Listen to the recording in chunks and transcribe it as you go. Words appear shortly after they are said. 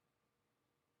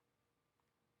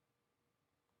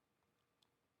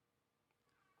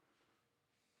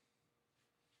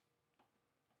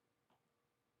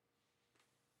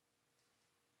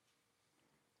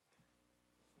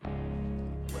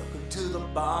the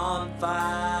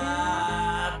bonfire.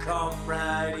 Come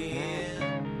right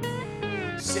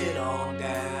in, sit on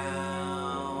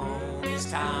down. It's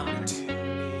time to tune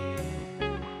in.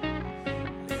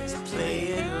 Let's play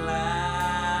it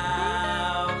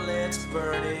loud. Let's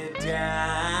burn it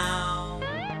down.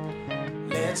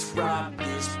 Let's rock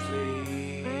this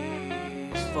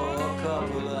place for a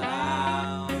couple of hours.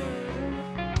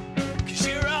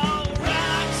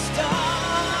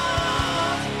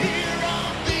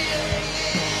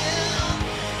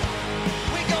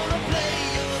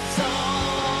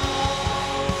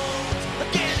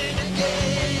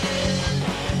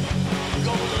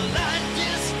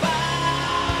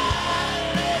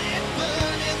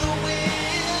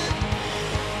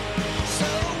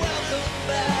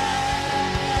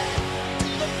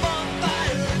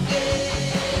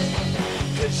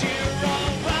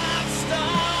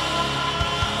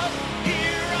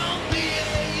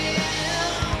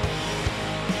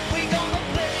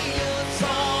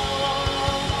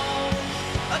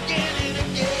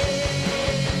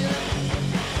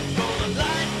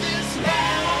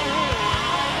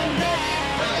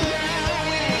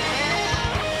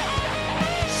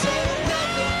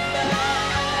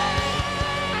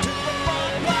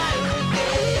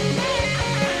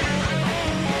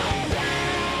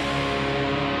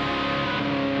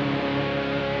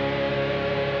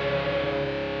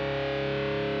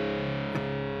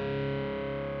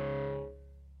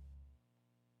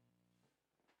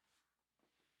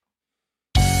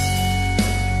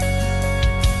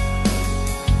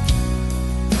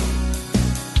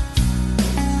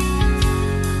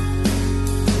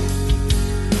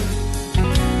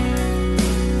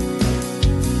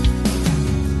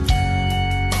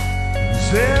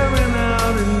 Staring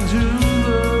out into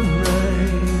the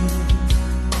rain,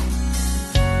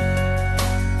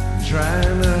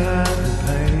 trying to hide the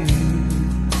pain.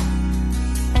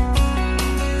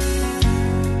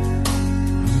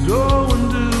 I'm going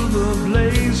to the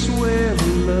place where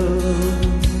we love.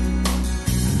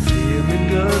 Feel me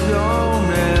good, don't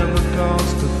ever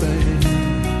cost a thing.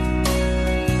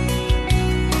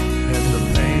 And the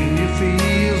pain you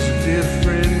feel's a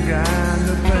different kind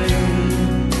of pain.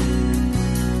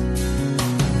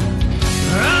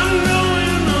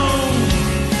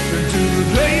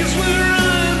 Place where I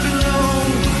belong,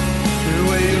 the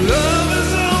way love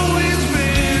has always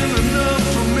been enough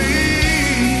for me.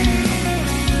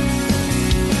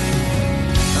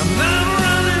 I'm not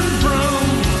running from,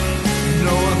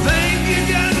 no, I think you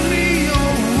got me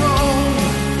all wrong.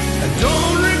 I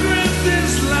don't regret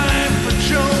this life I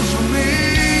chose for me.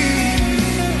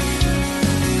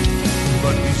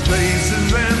 But these places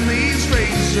and these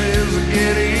faces are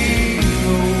getting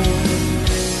old,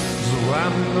 so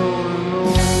I'm going.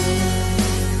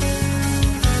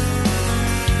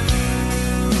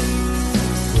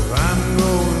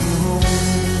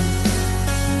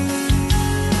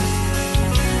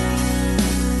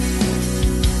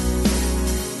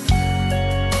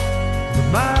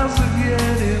 Miles are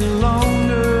getting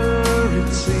longer, it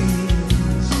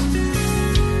seems.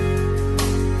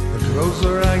 The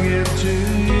closer I get to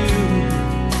you.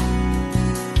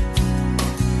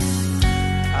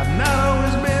 I've not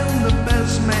always been the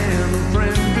best man, a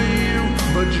friend for you,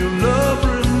 but your love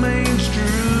remains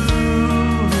true.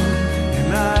 And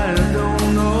I don't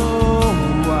know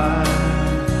why.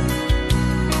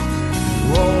 You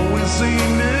always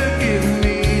seem to give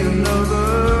me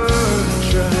another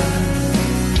try.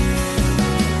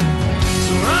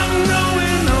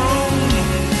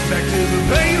 Back to the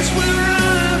place where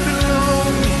I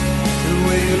belong, the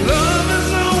way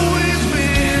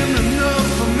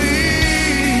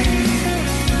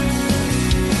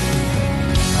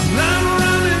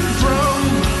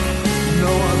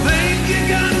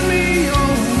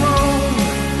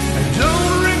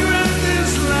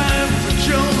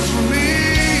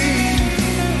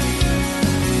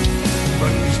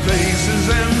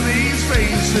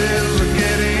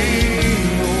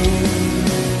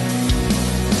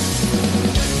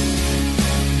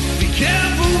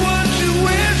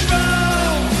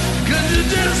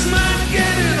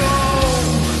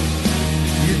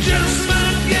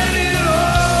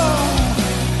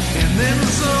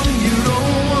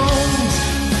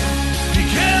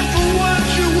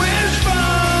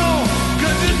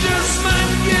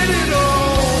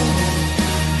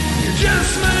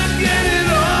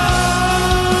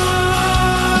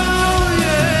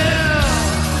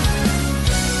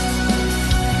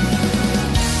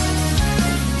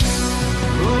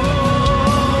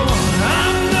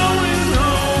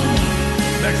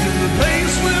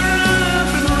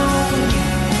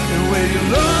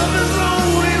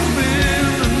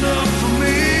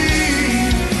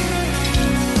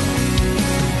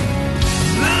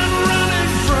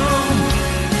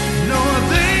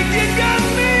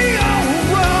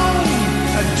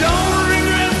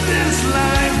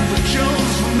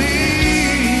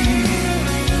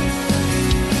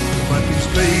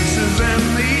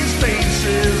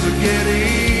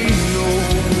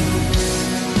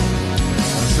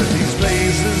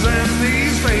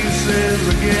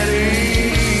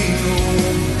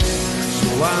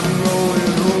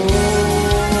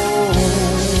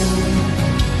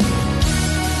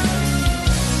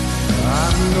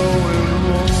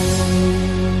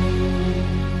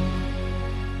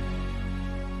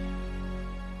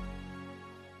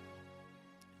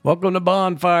Welcome to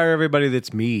Bonfire, everybody.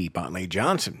 That's me, Bontley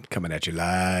Johnson, coming at you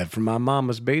live from my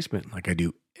mama's basement, like I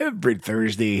do every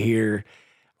Thursday here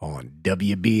on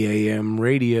WBAM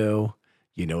radio.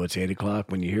 You know it's 8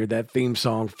 o'clock when you hear that theme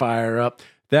song fire up.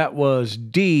 That was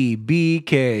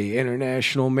DBK,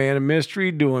 International Man of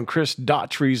Mystery, doing Chris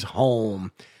Daughtry's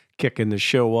Home, kicking the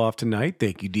show off tonight.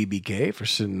 Thank you, DBK, for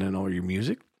sending in all your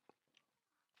music.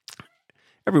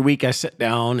 Every week I sit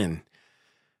down and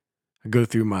I go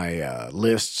through my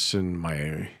lists in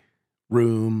my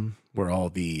room where all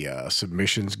the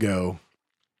submissions go.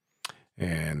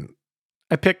 And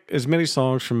I pick as many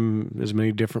songs from as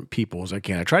many different people as I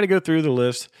can. I try to go through the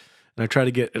list and I try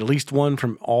to get at least one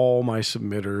from all my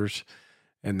submitters.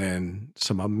 And then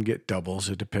some of them get doubles.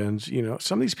 It depends. You know,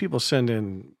 some of these people send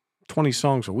in 20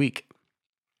 songs a week.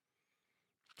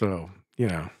 So, you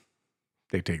know,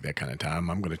 they take that kind of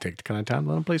time. I'm going to take the kind of time to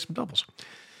let them play some doubles.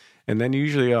 And then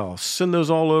usually I'll send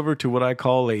those all over to what I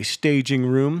call a staging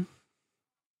room.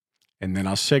 And then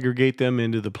I'll segregate them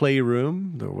into the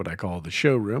playroom, or what I call the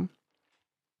showroom,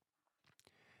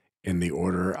 in the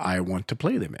order I want to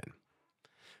play them in.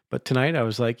 But tonight I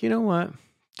was like, you know what?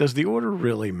 Does the order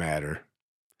really matter?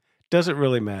 Does it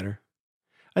really matter?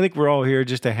 I think we're all here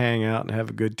just to hang out and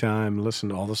have a good time, listen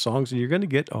to all the songs, and you're going to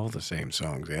get all the same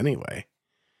songs anyway.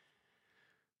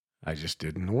 I just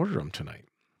didn't order them tonight.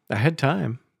 I had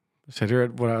time. I sat here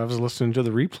when I was listening to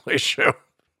the replay show,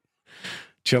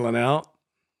 chilling out,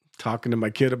 talking to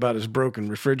my kid about his broken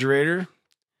refrigerator.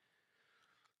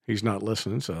 He's not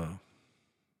listening, so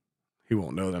he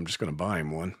won't know that I'm just going to buy him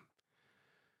one.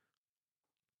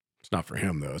 It's not for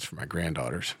him, though. It's for my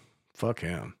granddaughters. Fuck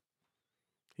him.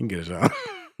 He can get his own.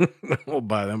 We'll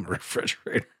buy them a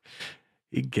refrigerator.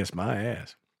 He can kiss my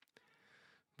ass.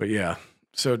 But yeah,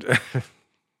 so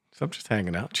I'm just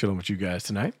hanging out, chilling with you guys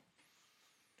tonight.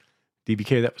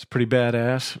 DBK, that was pretty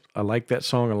badass. I like that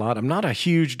song a lot. I'm not a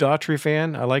huge Daughtry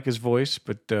fan. I like his voice,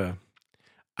 but I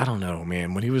don't know,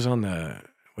 man. When he was on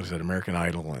American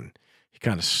Idol, and he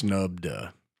kind of snubbed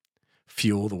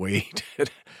Fuel the way he did,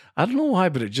 I don't know why,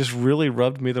 but it just really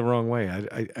rubbed me the wrong way.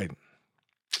 I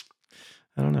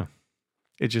don't know.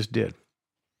 It just did.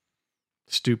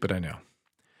 Stupid, I know.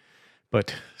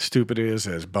 But stupid is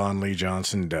as Bontley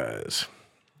Johnson does.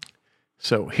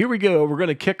 So here we go. We're going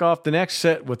to kick off the next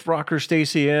set with rocker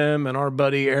Stacey M and our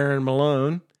buddy Aaron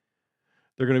Malone.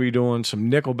 They're going to be doing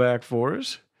some Nickelback for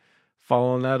us.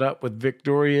 Following that up with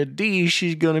Victoria D,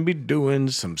 she's going to be doing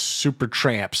some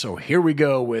Supertramp. So here we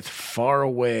go with Far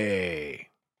Away.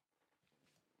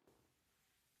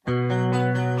 Thank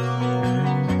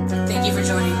you for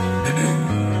joining.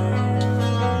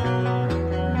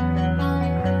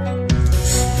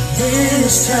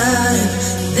 This time,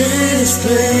 this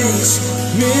place,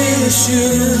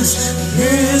 misuse,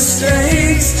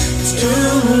 mistakes. Too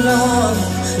long,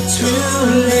 too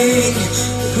late.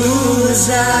 Who was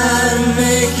I to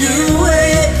make you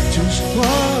wait? Just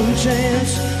one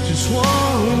chance, just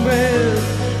one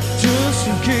breath, just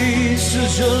in case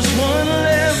there's just one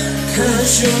left.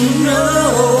 'Cause you know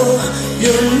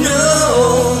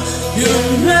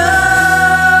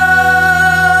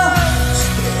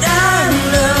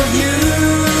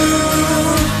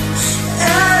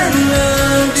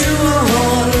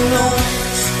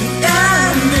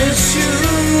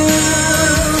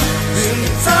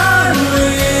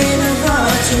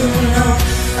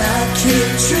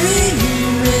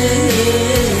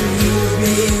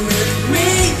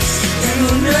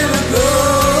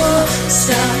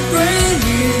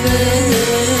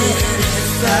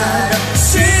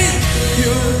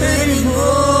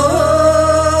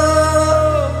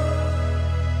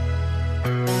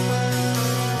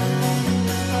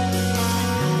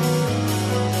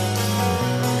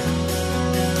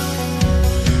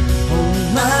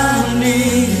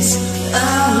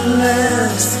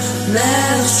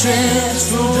last chance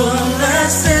for one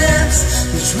last dance.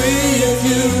 The three of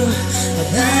you,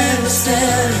 I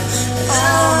understand.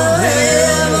 I'll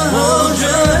ever hold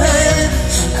your hand.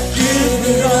 I give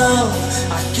it all,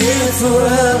 I give for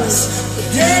us. But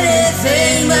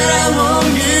anything that I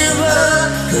won't give up.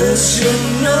 'Cause you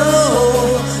know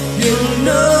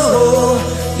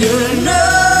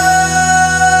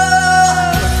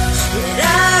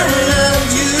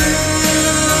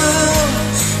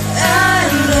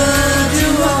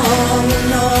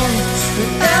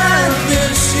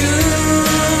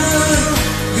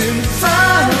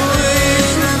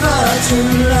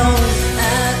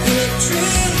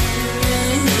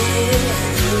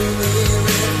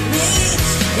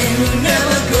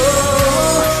never go,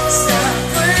 stop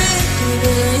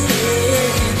breathing.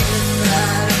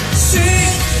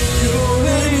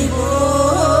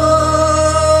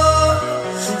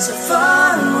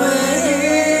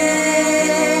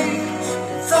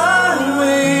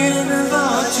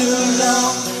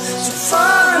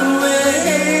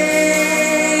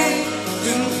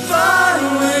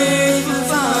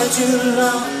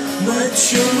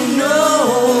 you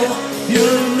know,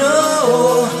 you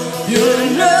know,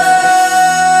 you know.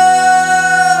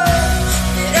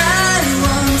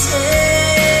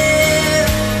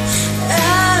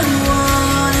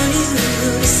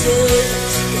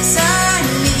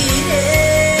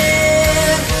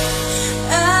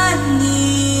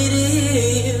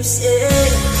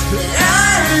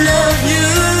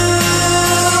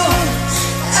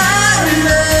 I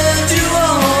loved you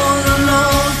all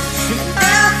along, and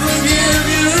I forgive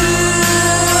you.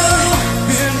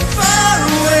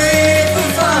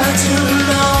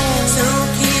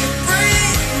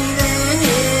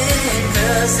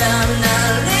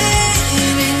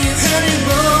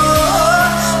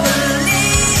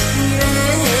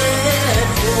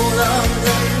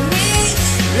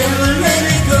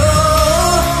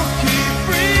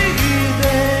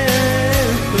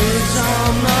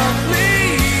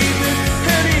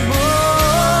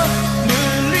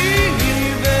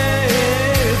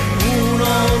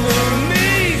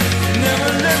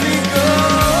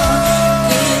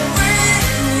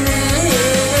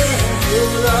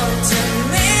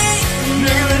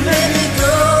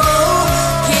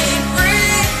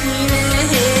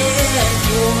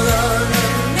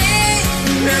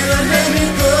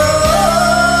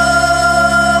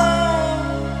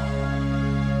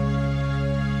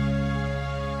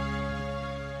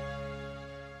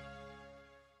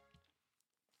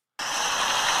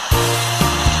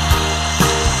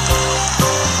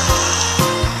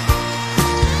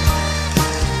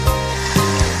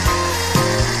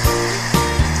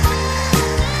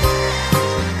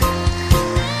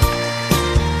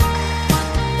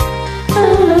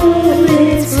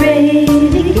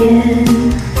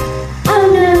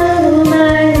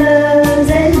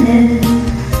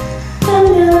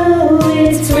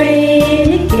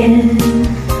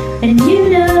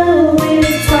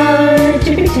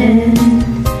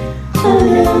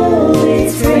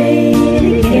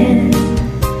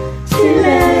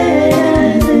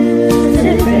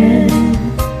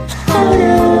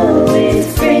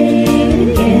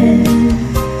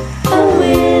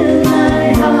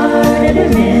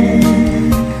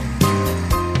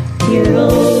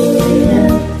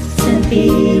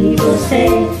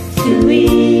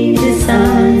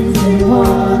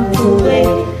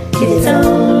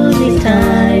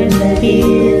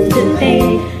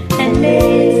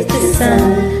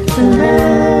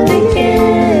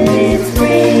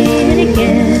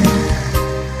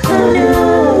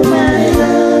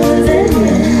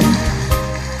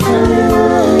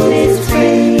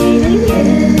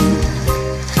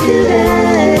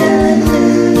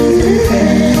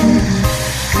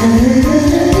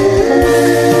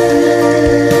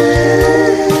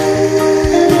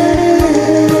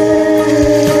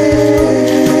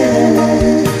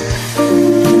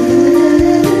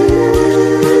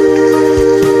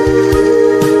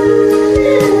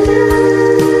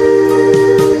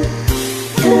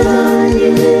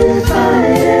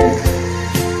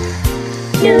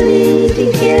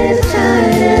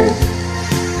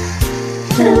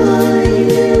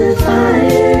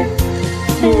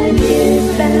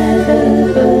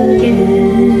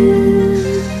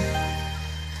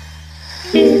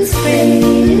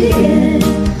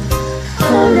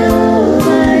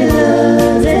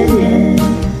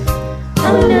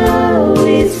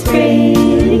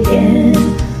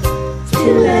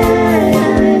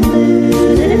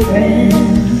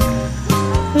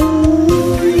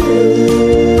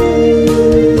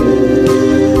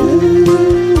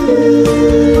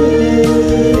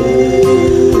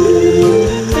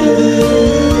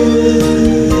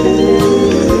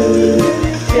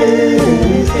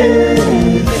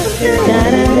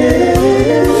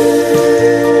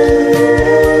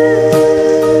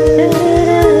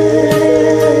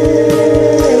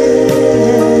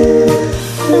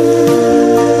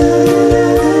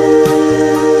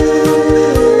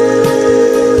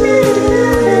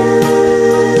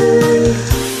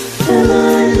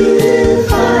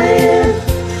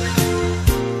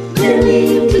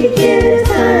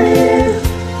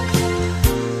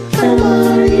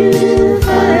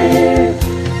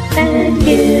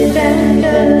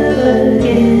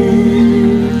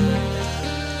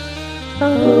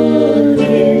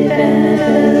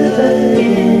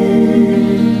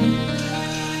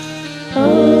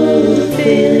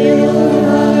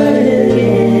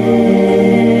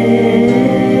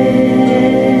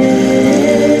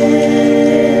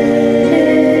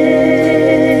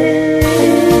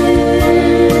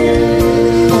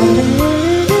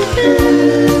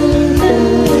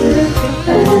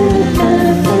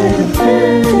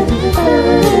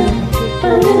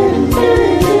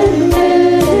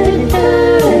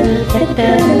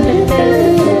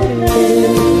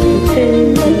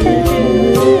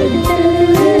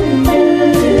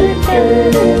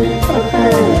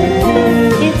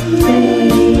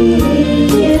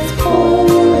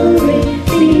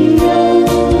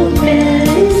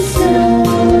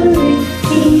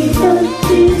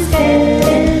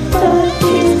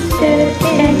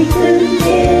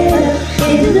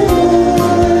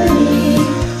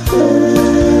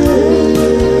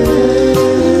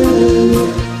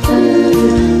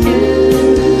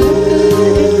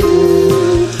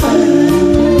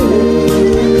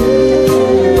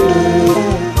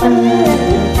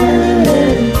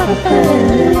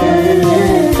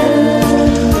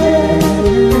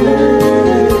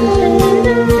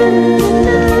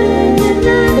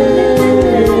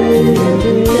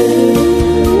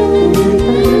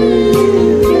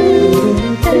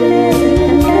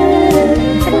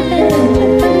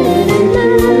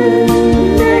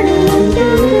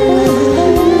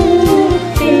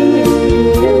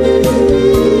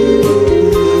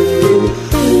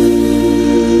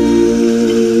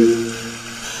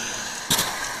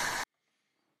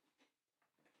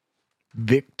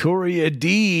 Victoria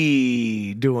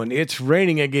D doing It's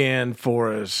Raining Again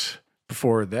for us.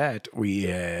 Before that, we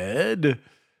had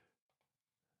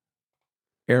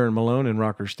Aaron Malone and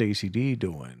rocker Stacy D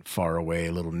doing Far Away,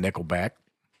 a little Nickelback.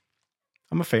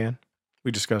 I'm a fan.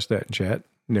 We discussed that in chat.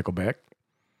 Nickelback.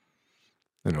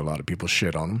 I know a lot of people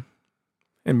shit on them.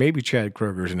 And maybe Chad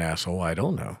Kroger's an asshole. I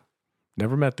don't know.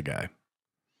 Never met the guy.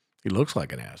 He looks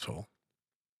like an asshole.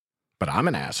 But I'm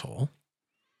an asshole.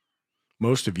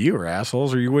 Most of you are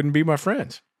assholes or you wouldn't be my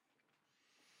friends.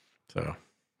 So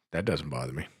that doesn't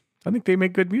bother me. I think they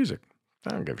make good music.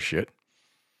 I don't give a shit.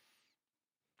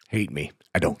 Hate me.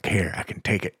 I don't care. I can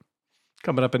take it.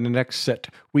 Coming up in the next set,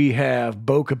 we have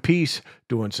Boca Peace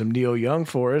doing some Neil Young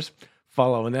for us.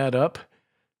 Following that up,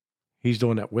 he's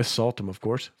doing that with Saltum, of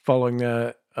course. Following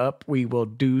that up, we will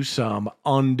do some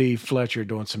Andy Fletcher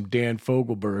doing some Dan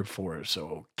Fogelberg for us.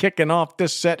 So kicking off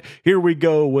this set, here we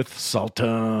go with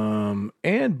Saltum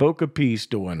and Boca Peace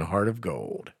doing Heart of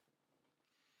Gold.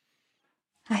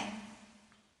 Hi.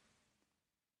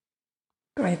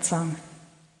 Great song.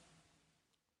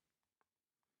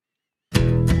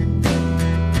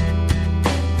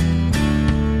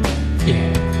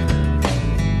 Yeah.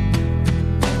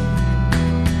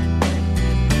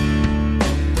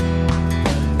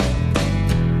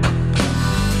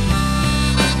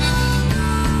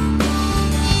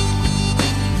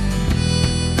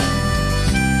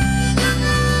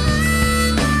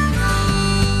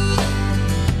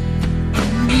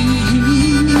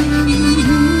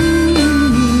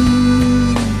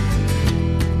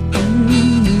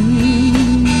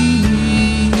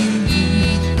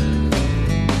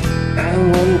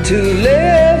 To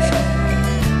live,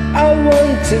 I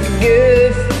want to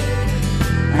give.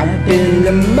 I've been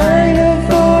a miner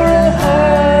for a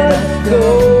heart of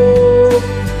gold.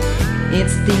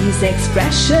 It's these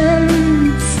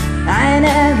expressions I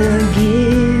never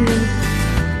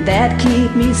give that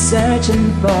keep me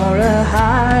searching for a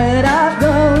heart of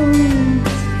gold.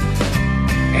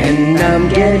 And I'm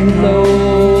getting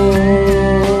old.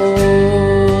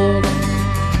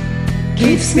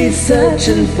 Keeps me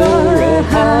searching for a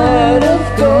heart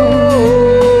of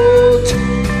gold.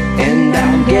 And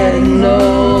I'm getting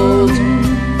old.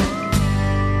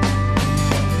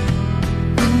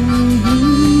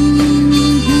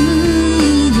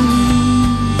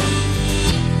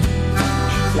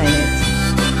 Play it.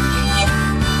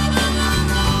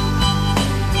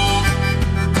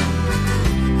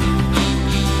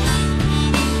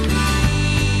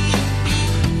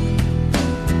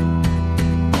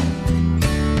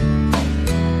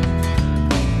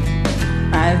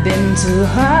 I've been to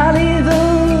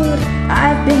Hollywood,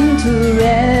 I've been to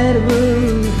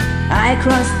Redwood, I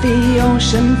crossed the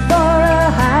ocean for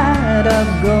a heart of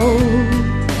gold.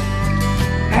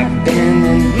 I've been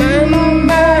in my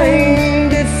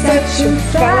mind, it's such a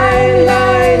fine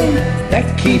line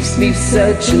that keeps me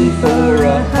searching for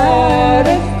a heart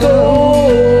of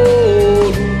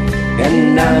gold.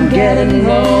 And I'm getting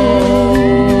old.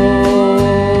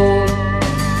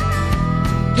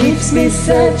 Keeps me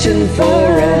searching for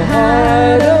a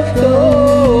heart of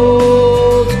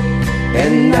gold.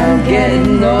 And I'm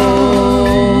getting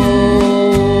old.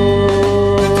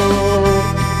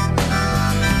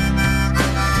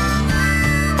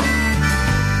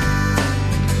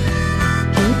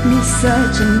 Keep me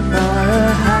searching for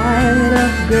a heart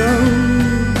of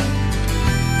gold.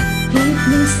 Keep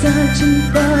me searching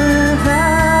for a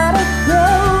heart of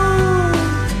gold.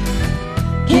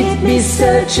 Keep me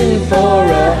searching for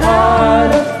a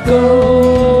heart of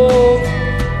gold.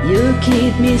 You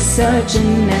keep me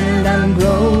searching and I'm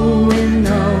growing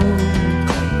old.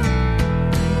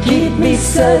 Keep me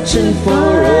searching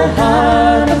for a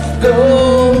heart of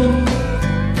gold.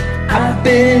 I've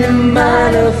been a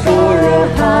miner for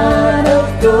a heart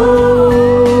of gold.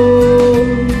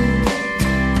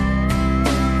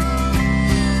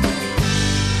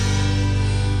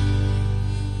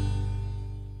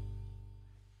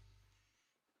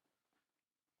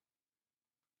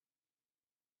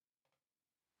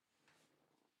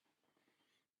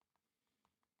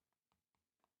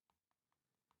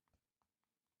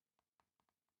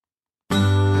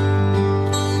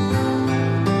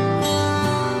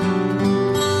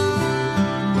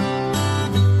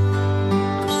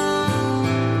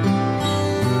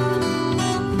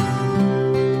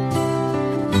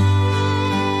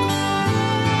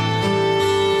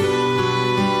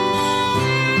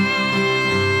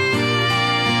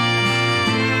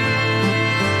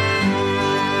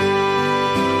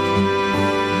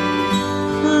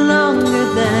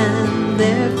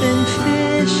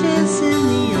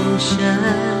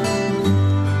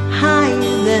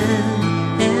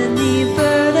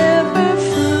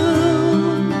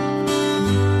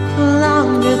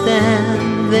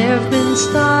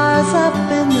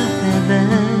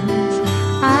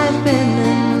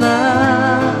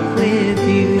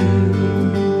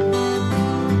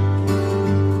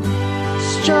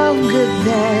 deeper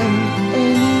than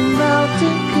any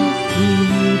mountain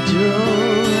cathedral,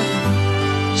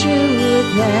 truer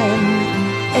than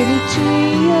any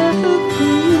tree ever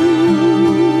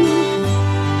grew,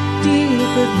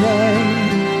 deeper than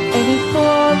any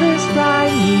forest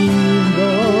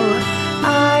primeval.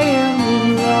 I am in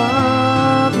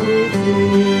love with you.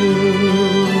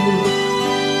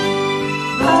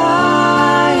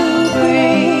 I'll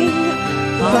bring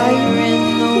fire in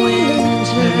the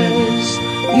winters,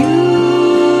 you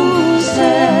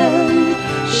send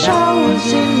showers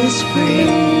in the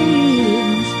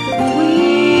springs.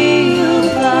 We'll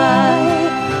fly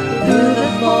through the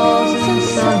falls and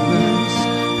summers,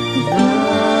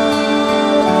 love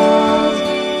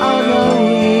on our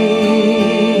wings.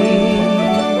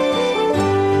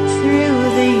 Through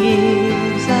the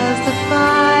years as the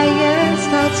fire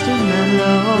starts to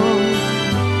mellow,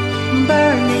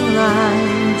 burning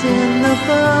lines in the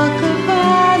book of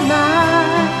our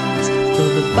lives,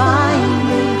 though the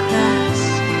binding cracks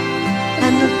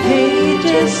and the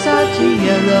pages start to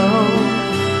yellow,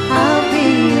 I'll be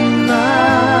in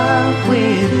love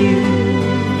with you.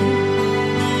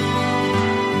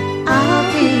 I'll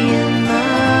be in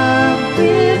love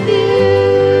with you.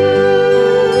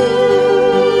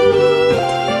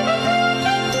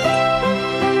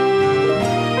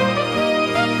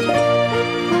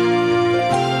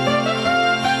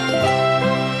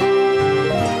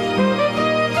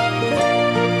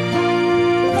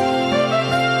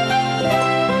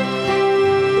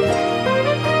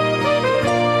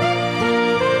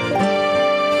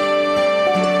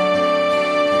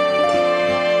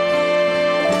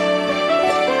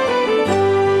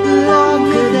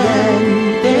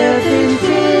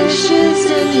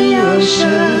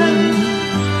 Ocean,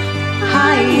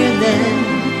 higher than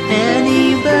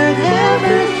any bird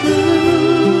ever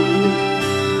flew,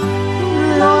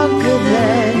 longer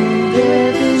than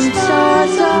there've been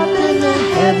stars up in the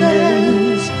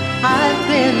heavens. I've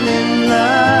been in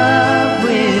love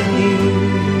with you.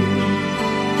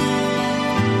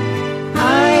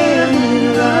 I am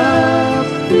in love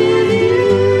with you.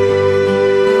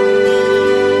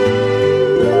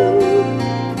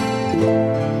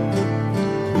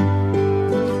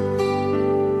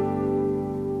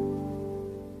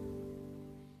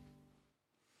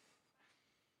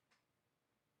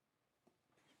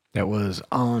 That was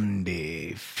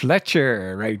Andy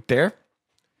Fletcher right there,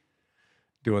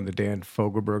 doing the Dan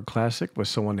Fogelberg classic with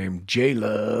someone named J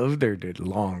Love. They did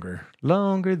Longer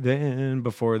Than.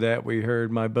 Before that, we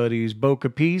heard my buddies Boca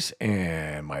Peace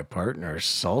and my partner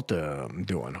Saltum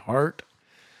doing Heart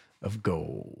of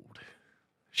Gold.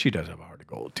 She does have a heart of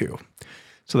gold too.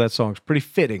 So that song's pretty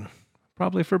fitting,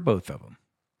 probably for both of them.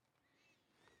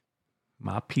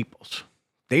 My peoples.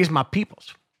 These my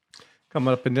peoples.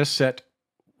 Coming up in this set.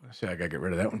 See, I got to get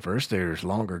rid of that one first. There's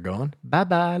Longer Gone.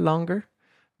 Bye-bye, Longer.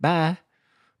 Bye.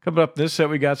 Coming up this set,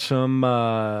 we got some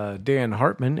Dan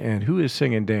Hartman. And who is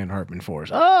singing Dan Hartman for us?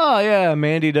 Oh, yeah,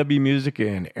 Mandy W. Music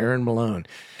and Aaron Malone.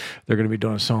 They're going to be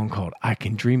doing a song called I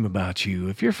Can Dream About You.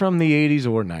 If you're from the 80s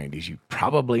or 90s, you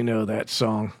probably know that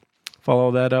song.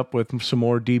 Follow that up with some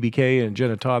more DBK and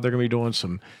Jenna Todd. They're going to be doing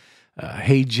some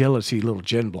Hey Jealousy Little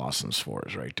Jen Blossoms for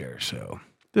us right there. So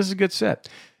this is a good set.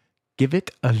 Give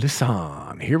it a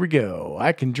listen. Here we go.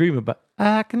 I can dream.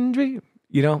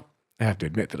 You know, I have to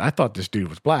admit that I thought this dude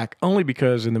was black only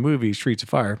because in the movie Streets of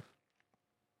Fire,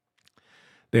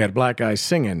 they had black guys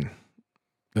singing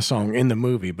the song in the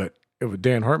movie, but it was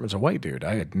Dan Hartman's a white dude.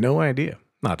 I had no idea.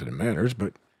 Not that it matters,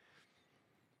 but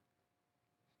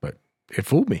it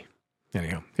fooled me.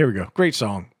 Anyhow, here we go. Great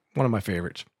song. One of my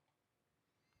favorites.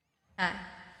 Hi.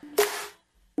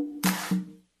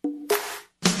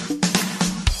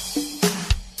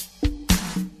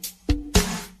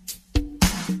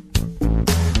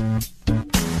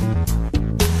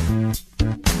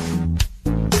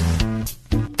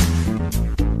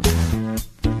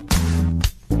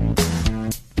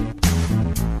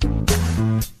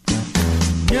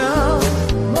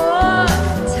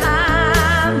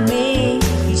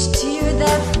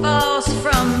 Falls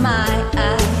from my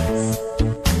eyes.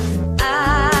 I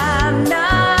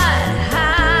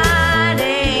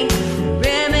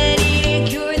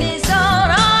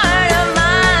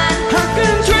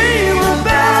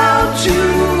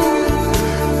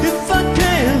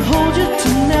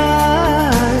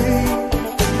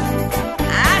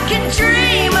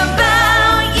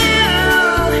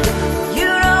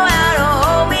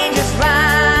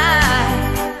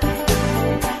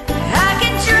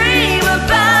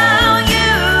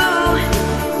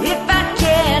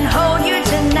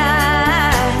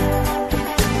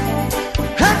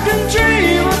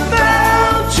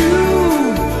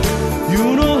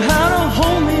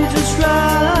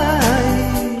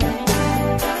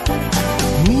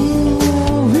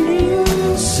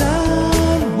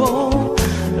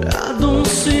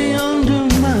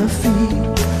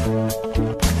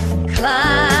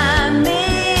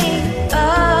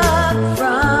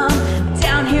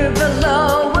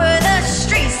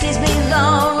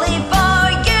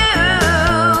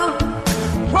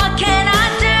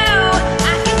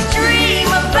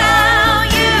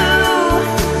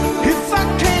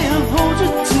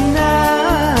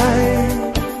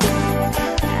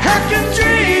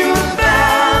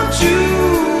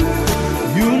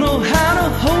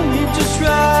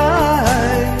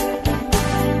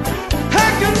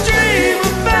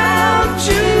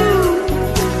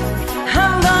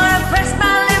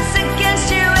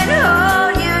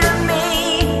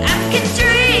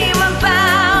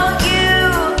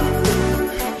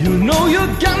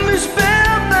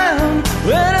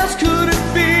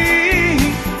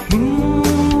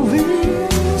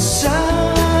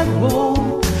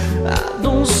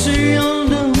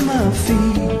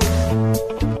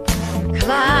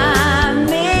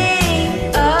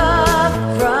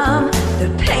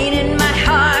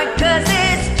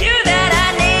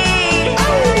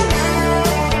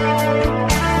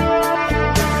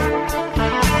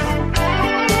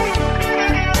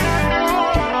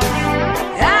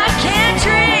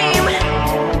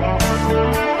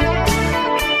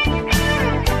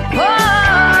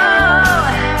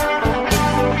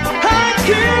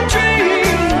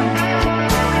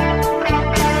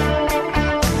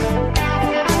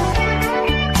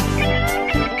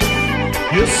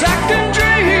Yes, I can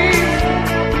dream.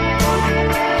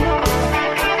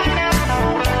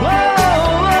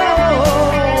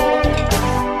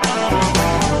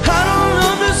 I don't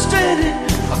understand it.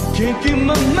 I can't keep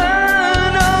my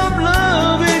mind off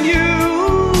loving you.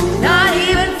 Not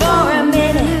even for a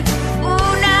minute.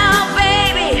 Ooh, now,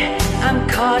 baby, I'm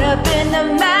caught up in the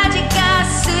magic I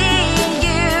see in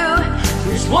you.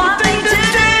 There's one thing to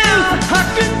do. I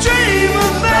can dream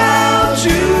about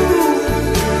you.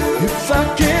 If I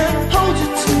can't hold you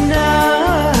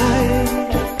tonight,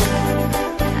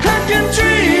 I can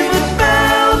dream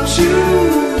about you.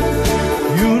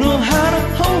 You know how to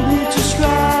hold me just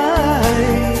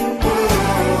right.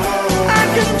 I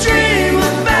can dream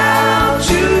about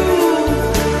you.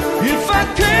 If I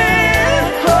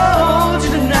can't hold you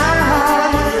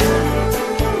tonight,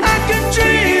 I can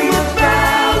dream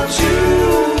about you.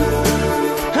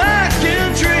 I can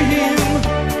dream.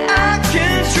 I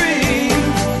can dream.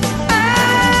 I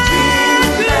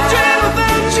can dream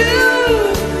about you.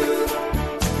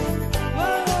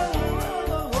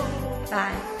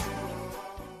 Bye.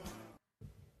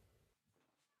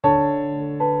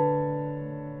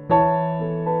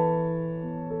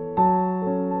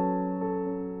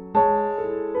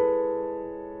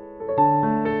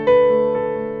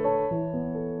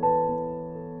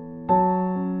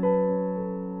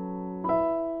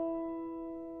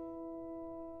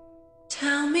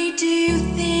 Tell me, do you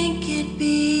think it'd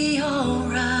be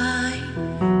alright?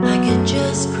 I could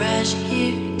just crash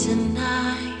here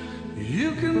tonight.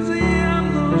 You can see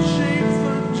I'm no shape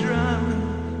for driving.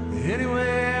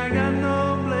 Anyway, I got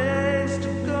no place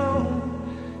to go.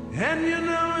 And you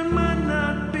know it might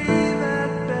not be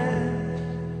that bad.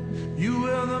 You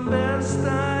were the best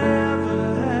I ever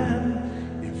had.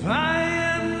 If I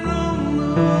had known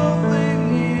the whole thing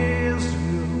years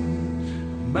ago,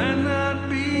 I might not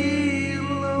be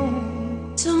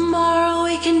alone. Tomorrow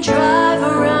we can drive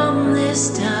around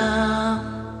this town.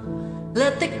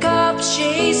 Let the cops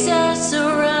chase us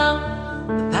around.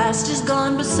 The past is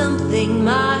gone, but something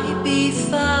might be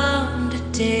found to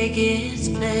take its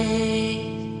place.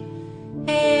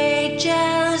 Hey,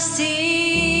 jealousy.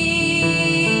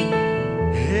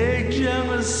 Hey,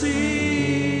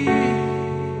 jealousy.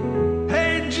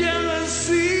 Hey,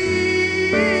 jealousy.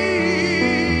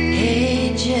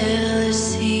 Hey,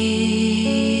 jealousy.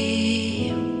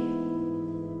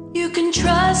 You can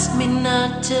trust me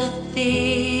not to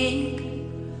think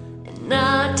and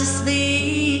not to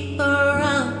sleep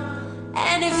around.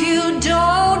 And if you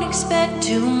don't expect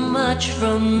too much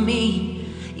from me,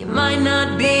 you might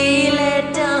not be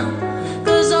let down.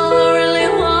 'Cause all I really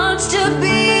want's to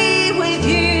be with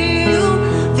you,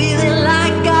 feeling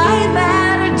like I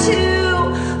matter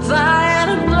too. If I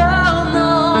hadn't blown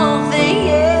the whole thing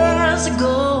years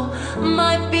ago, I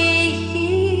might be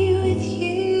here with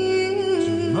you.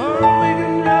 Tomorrow we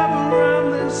can drive around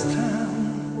this town.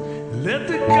 Let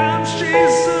the cops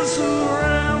chase us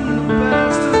around. The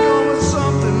past is gone, but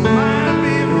something might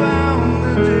be found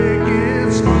to take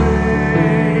its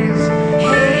place.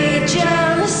 Hey,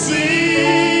 jealousy.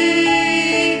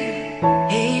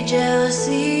 Hey,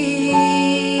 jealousy.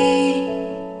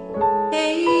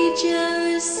 Hey,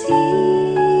 jealousy.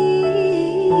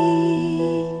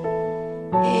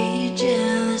 Hey,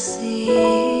 jealousy.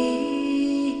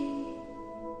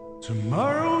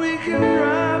 Tomorrow we can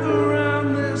drive around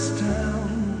this town.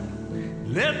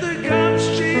 Let the cops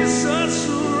chase us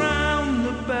around.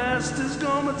 The past is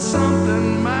gone, but something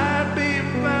might be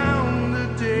found to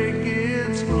take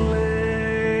its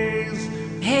place.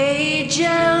 Hey,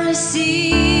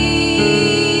 jealousy.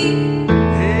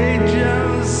 Hey,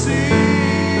 jealousy.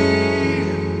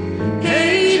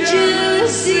 Hey,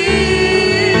 jealousy.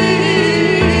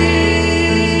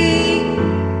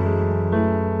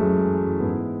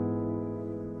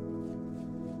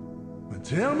 But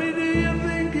tell me, do you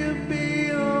think it'd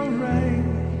be alright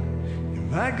if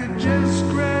I could just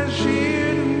crash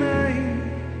here tonight?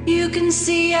 You can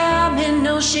see I'm in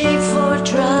no shape for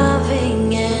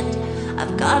driving, and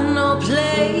I've got no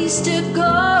place to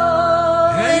go.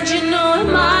 And you know it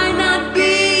might not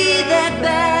be that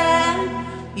bad.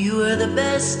 You were the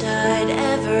best I'd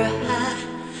ever had.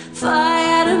 If I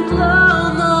hadn't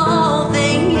blown the whole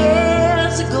thing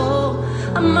years ago,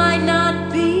 I might not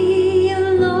be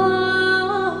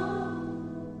alone.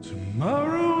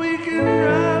 Tomorrow we can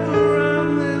drive around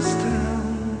this town.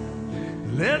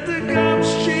 Let the cops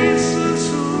chase us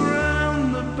around.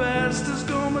 The past is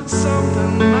gone, but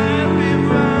something might be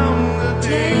found to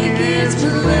take its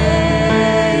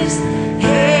place.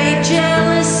 Hey,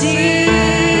 jealousy.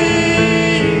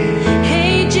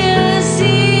 Hey,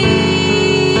 jealousy.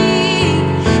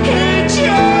 Hey,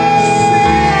 jealousy.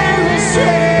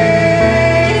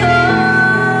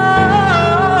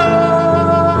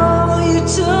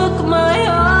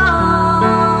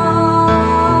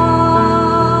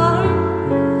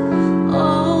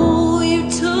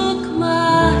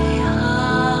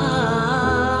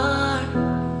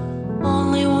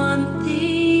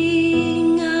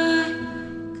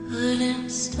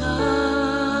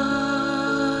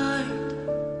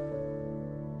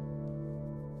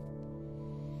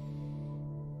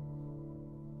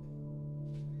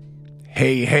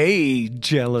 Hey,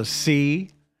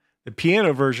 Jealousy. The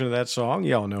piano version of that song,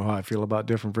 y'all know how I feel about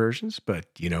different versions, but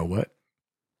you know what?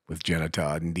 With Jenna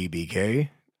Todd and DBK,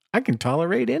 I can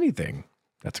tolerate anything.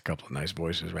 That's a couple of nice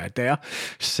voices right there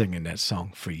singing that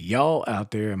song for y'all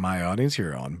out there in my audience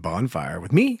here on Bonfire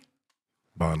with me,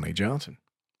 Bonley Johnson.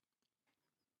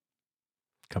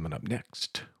 Coming up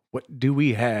next, what do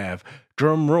we have?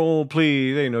 Drum roll,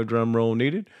 please. Ain't no drum roll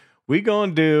needed. We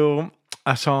gonna do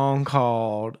a song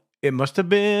called It Must Have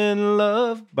Been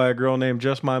Love by a girl named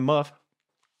Just My Muff.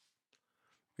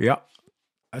 Yep,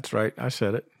 that's right. I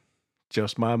said it.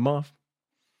 Just My Muff.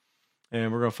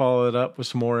 And we're going to follow it up with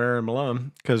some more Aaron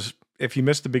Malone. Because if you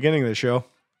missed the beginning of the show,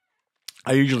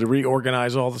 I usually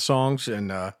reorganize all the songs.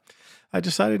 And I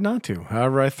decided not to.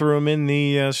 However, I threw them in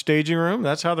the staging room.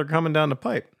 That's how they're coming down the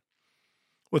pipe.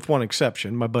 With one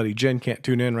exception. My buddy Jen can't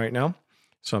tune in right now.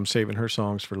 So I'm saving her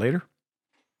songs for later.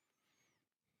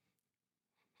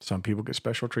 Some people get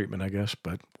special treatment, I guess,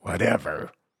 but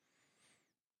whatever.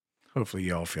 Hopefully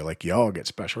y'all feel like y'all get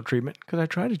special treatment, because I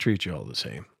try to treat you all the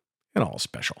same and all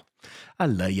special. I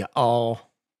love you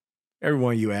all. Every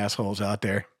one of you assholes out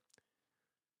there.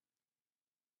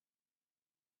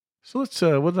 So let's,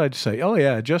 what did I just say? Oh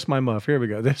yeah, Just My Muff. Here we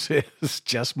go. This is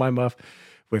Just My Muff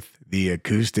with the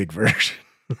acoustic version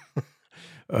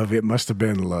of It Must Have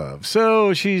Been Love.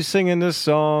 So she's singing this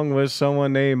song with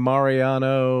someone named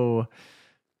Mariano.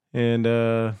 And,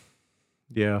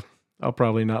 yeah, I'll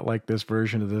probably not like this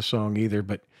version of this song either,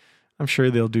 but I'm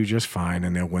sure they'll do just fine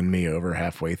and they'll win me over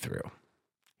halfway through.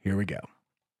 Here we go.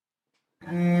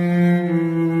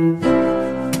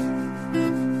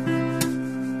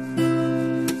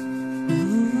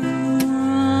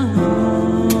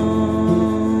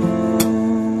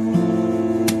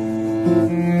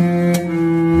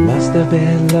 Must have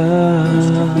been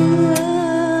love,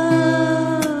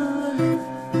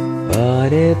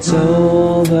 but it's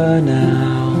over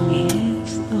now.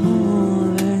 It's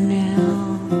over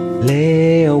now.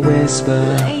 Lay a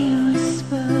whisper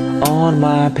on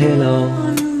my pillow.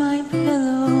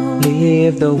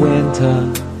 Leave the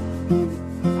winter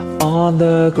on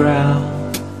the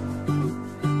ground.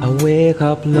 I wake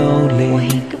up lonely.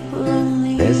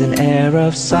 There's an air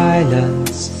of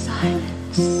silence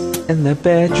in the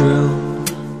bedroom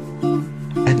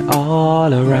and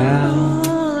all around.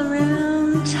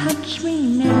 Touch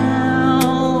me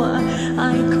now.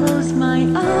 I close my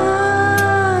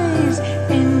eyes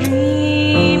and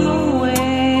dream away.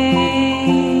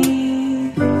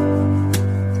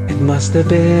 It must have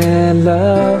been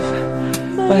love,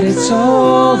 but it's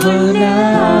over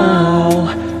now.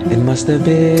 It must have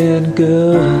been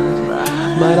good,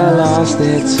 but I lost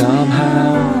it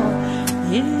somehow.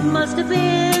 It must have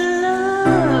been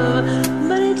love,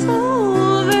 but it's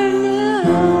over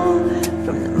now.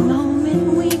 From the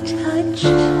moment we touched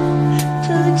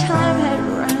till the time had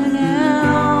run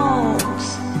out.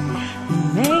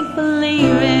 Make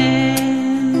believing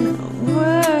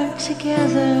we're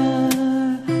together,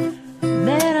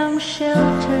 that I'm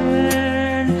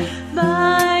sheltered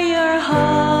by your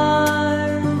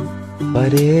heart.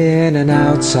 But in and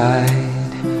outside,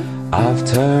 I've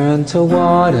turned to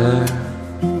water.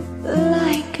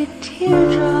 Like a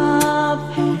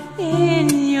teardrop in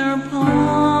your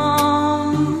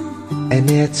palm. And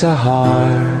it's a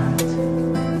hard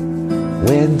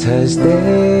winter's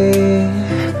day.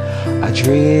 I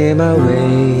dream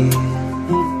away.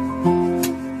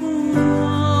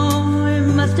 Oh, it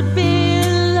must have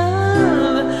been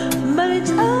love, but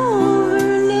it's over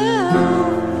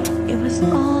now. It was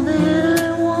all that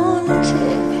I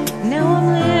wanted. Now I'm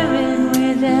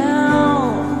living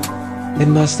without. It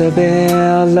must have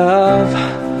been love,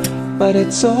 but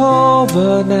it's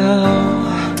over now.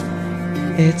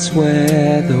 It's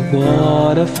where the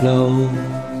water flows.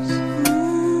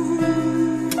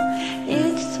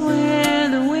 It's where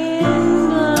the wind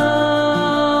blows.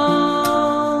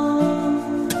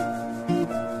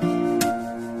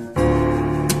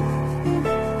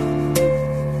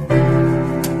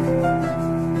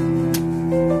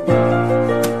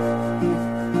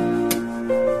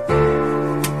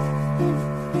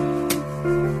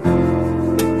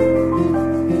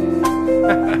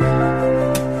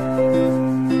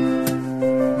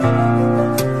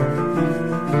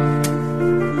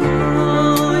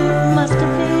 Oh, it must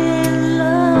have been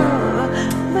love,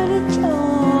 but it's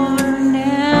over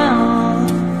now.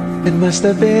 It must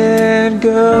have been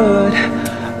good,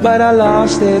 but I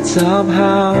lost it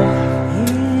somehow.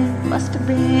 It must have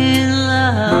been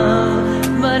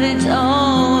love, but it's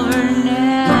over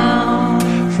now.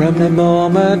 From the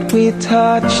moment we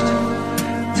touched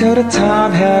till the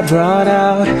time had run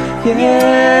out.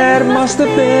 Yeah, it must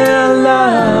have been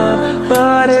love,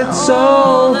 but it's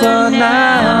over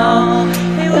now.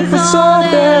 It was all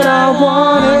that I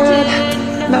wanted,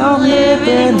 now I'm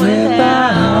living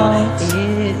without.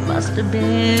 It must have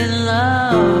been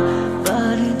love,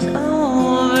 but it's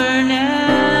over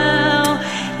now.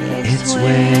 It's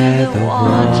where the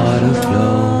water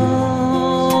flows.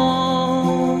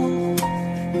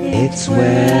 It's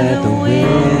where the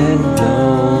wind blows.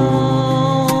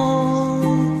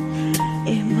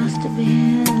 It must have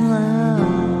been love.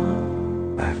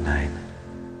 5-9.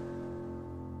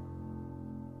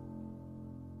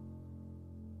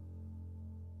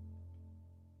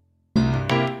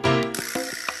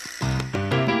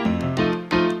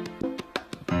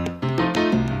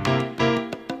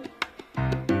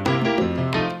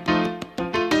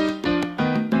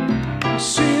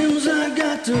 Seems I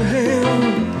got to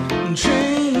have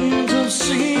chains of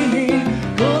sea,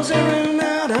 'cause every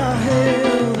night I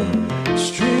have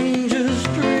strangest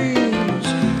dreams,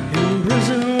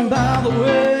 imprisoned by the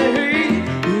way.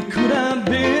 Where could I have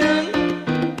been?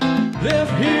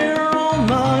 Left here on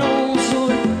my own, so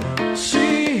it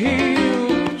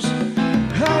seems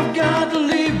I've got to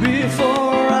leave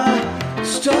before I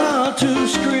start to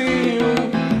scream.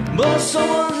 But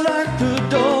someone's locked the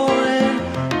door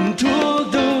and took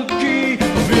the key.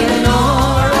 I'm feeling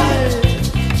alright,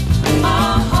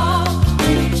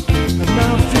 and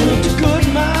I feel too good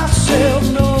myself,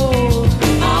 no.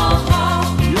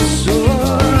 Yes, sir,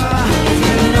 I'm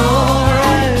feeling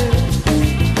alright,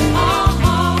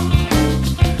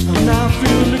 and I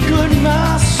feel too good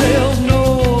myself, no.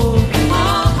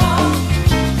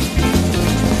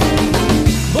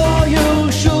 Boy, you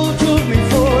sure took me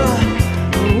for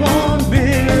one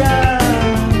big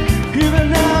ride. Even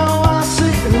now I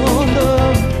sit and wonder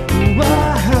why.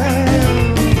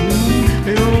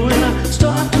 And when I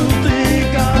start to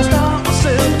think, I start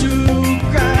myself to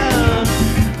cry.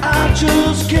 I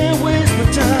just can't waste my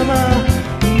time, I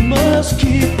must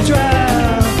keep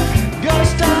trying. Gotta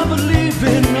stop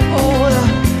believing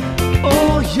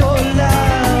all your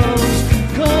lies,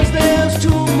 'cause there's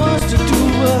too much to do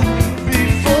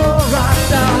before I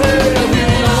die. I'm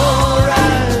feeling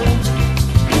alright,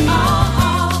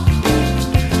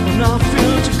 and I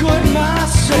feel too good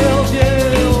myself, yeah.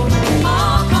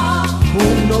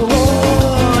 Oh no,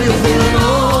 you're feeling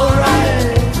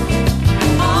alright,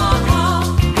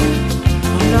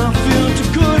 and I feel too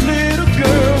good, little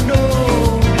girl, no.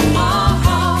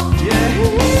 Yeah.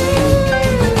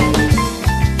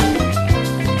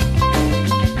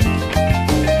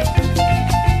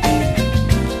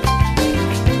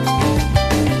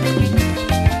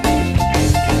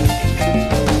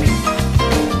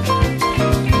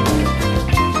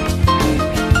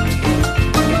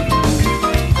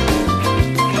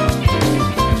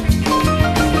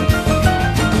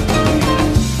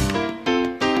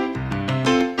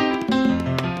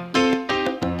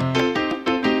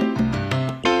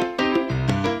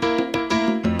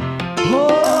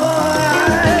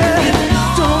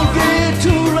 Don't get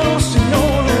too lost in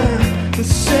all I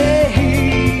say.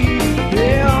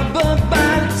 Yeah, but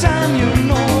by the time you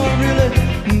know I really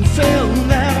felt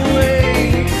that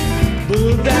way.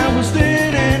 But that was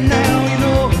then, and now you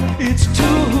know it's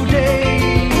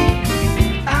today.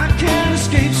 I can't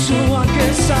escape, so I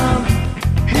guess I'm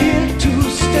here to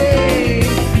stay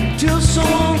till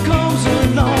someone comes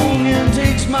along and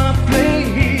takes my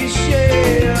place.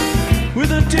 Yeah,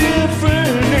 with a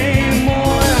different name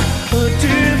or a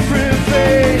different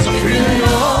face. I'm feeling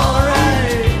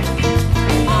alright,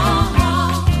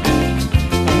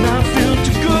 and I feel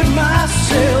too good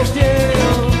myself, yeah.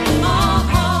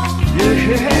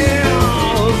 Yeah,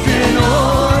 I'm feeling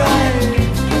alright,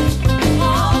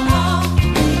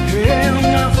 yeah,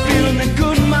 and I'm feeling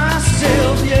good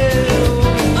myself, yeah.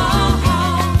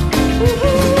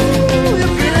 Ooh,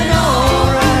 you're feeling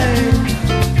alright.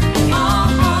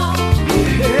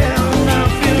 Yeah, and I'm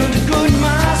feeling good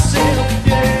myself,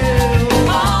 yeah.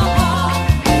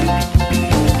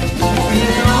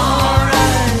 Feeling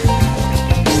alright,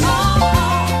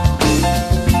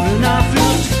 and I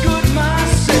feel good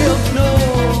myself, no.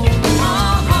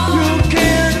 You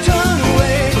can't turn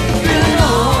away, feeling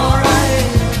alright.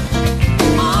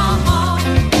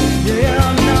 Yeah,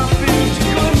 and I feel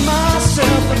good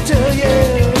myself, I tell you.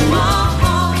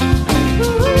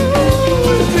 Ooh,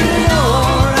 feeling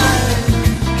alright.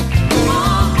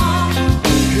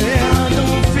 Yeah, I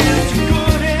don't feel too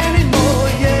good anymore,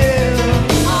 yeah.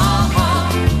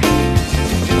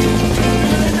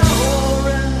 Feeling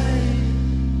alright.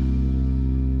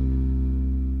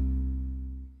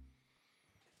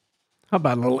 How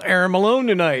about a little Aaron Malone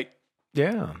tonight?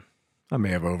 Yeah. I may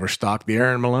have overstocked the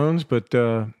Aaron Malones, but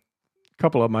a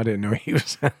couple of them I didn't know he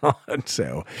was on,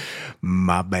 so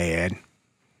my bad.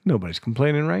 Nobody's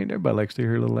complaining, right? Everybody likes to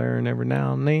hear a little Aaron every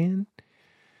now and then.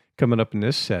 Coming up in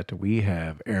this set, we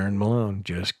have Aaron Malone.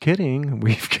 Just kidding.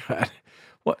 We've got...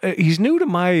 Well, he's new to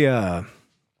my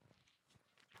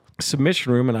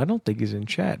submission room, and I don't think he's in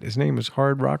chat. His name is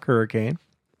Hard Rock Hurricane.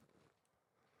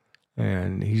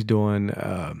 And he's doing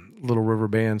a Little River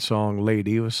Band song,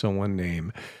 Lady, with someone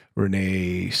named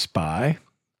Renee Spy.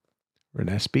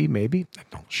 Renee Spy, maybe?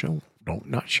 Don't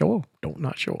not show.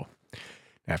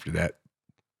 After that,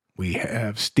 we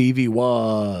have Stevie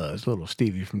Was, little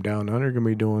Stevie from Down Under, going to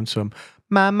be doing some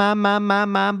my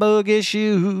boogie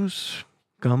shoes.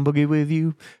 Come boogie with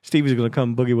you. Stevie's going to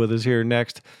come boogie with us here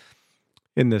next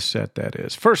in this set, that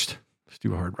is. First, let's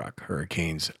do Hard Rock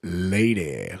Hurricane's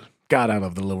Lady. God, I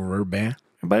love the Little River Band.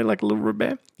 Anybody like a Little River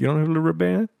Band? You don't have a Little River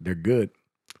Band? They're good.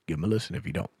 Give them a listen if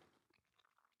you don't.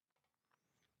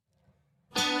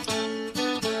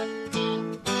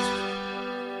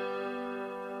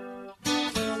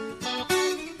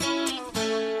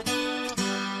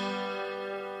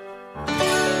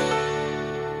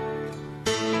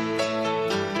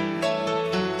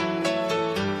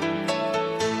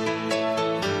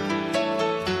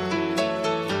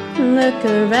 Look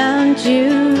around you.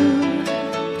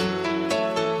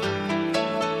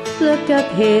 Look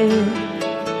up here.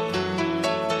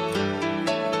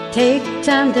 Take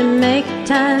time to make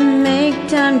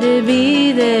time to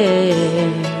be there.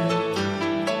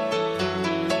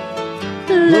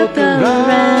 Look around.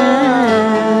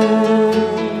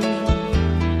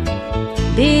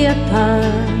 Be a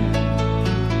part.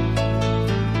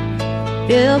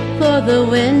 Built for the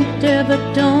winter,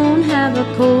 but don't have a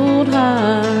cold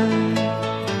heart.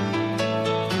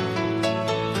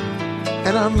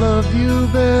 And I love you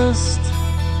best.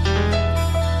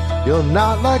 You're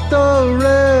not like the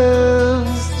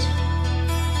rest.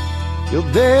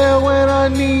 You're there when I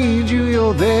need you.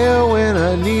 You're there when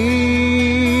I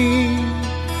need.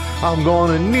 I'm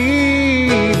gonna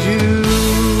need you.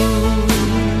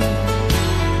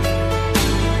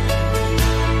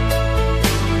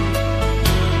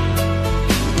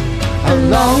 A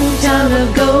long time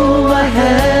ago I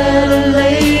had a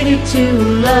lady to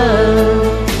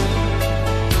love.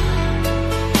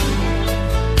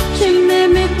 She made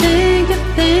me think of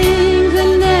things I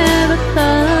never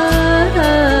thought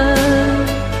of.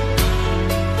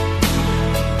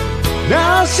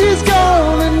 Now she's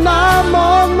gone and I'm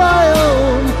on my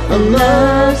own. A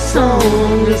love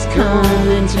song just come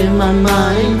into my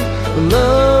mind. A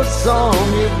love song,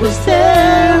 it Was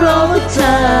there all the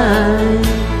time.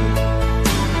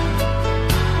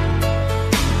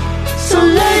 So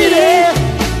lady,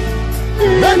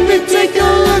 let me take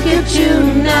a look at you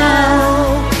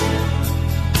now.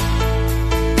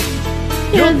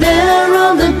 You're there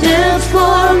on the dance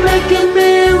floor, making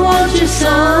me want you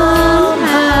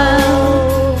somehow.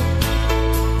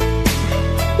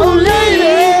 Oh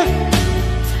lady,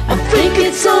 I think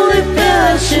it's only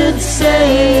fair I should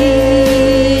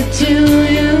say to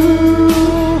you,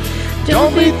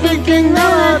 don't be thinking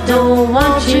that I don't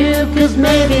want you, 'cause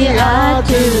maybe I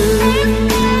do.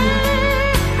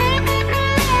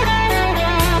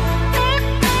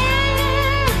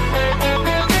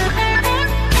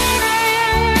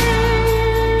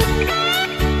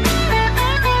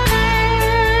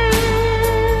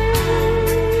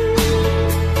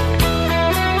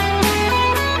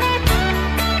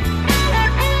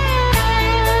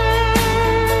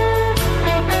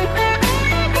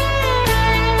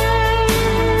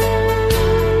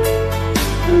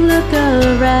 Look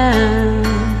around,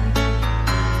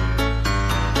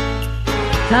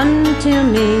 come to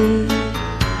me,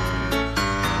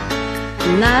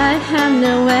 and I have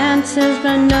no answers,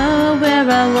 but know where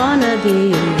I wanna be.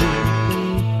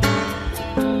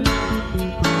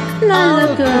 Now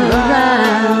look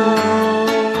around,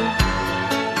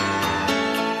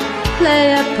 play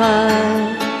a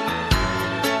part.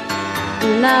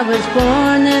 And I was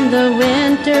born in the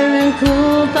winter and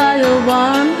cooled by a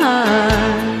warm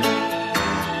heart.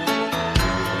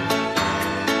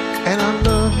 and I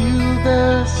love you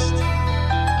best.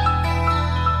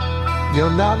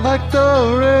 You're not like the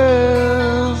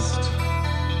rest.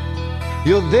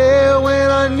 You're there when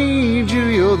I need you.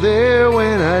 You're there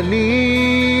when I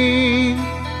need.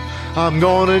 I'm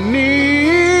gonna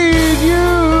need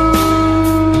you.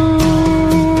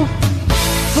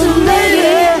 So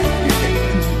lady,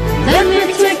 let me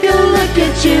take a look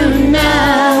at you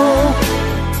now.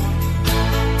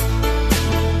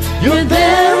 You're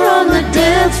there on the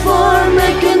dance floor,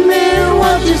 making me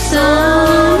want you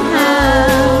somehow.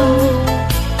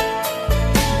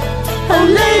 Oh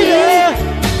lady,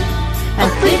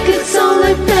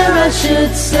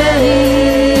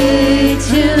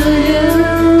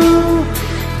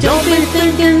 Don't be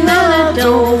thinking that I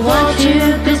don't want you,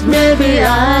 'cause maybe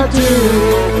I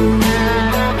do.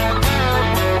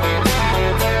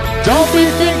 Don't be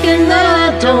thinking that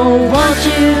I don't want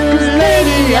you, 'cause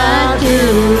lady I do.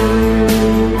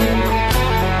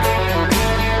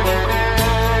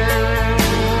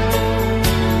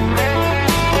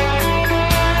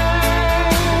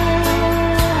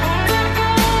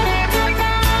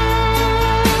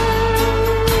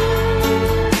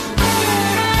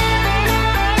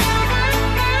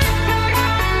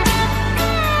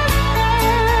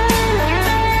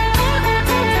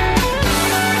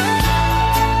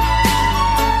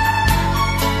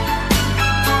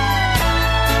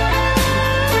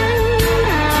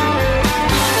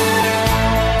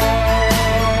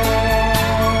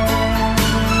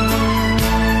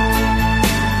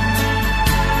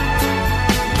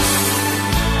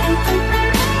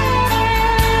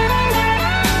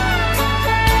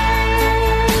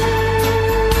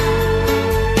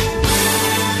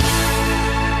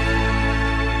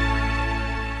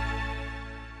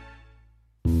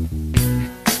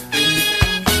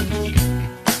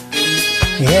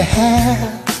 Yeah,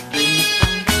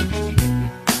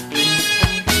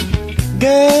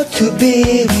 girl, to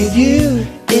be with you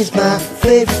is my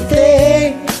favorite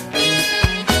thing.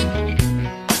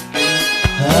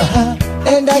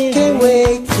 And I can't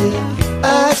wait till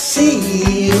I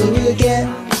see you again.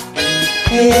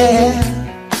 Yeah,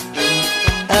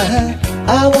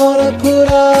 I wanna put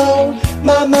on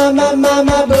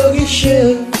my boogie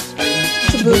shoes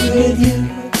to boogie with you.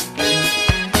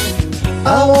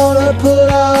 I wanna put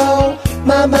on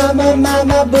my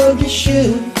boogie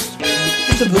shoes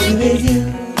to boogie with you.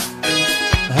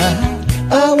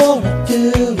 I wanna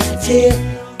do it till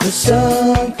the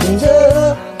sun comes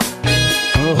up.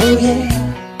 Oh yeah.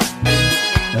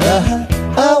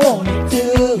 I wanna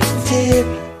do it till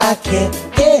I can't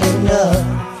get enough.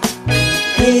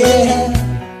 Yeah.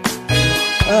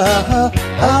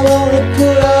 I wanna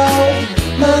put on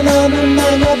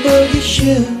my boogie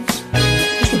shoes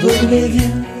to boogie with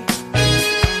you.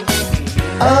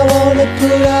 I wanna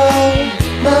put on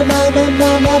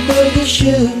my boogie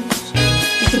shoes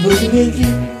to boogie with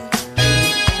you.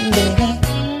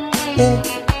 Yeah.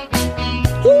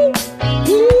 Ooh,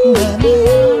 oh, baby.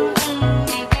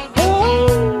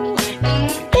 Ooh.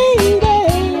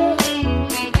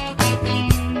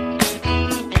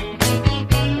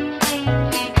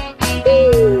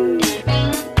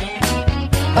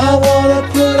 I wanna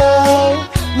put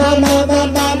on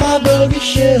my boogie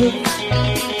shoes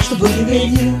to boogie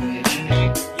with you.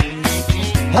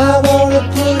 I wanna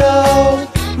put on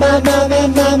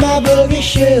my boogie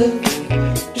shoes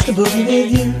just to boogie with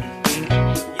you.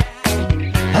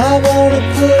 I wanna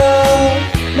put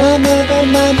on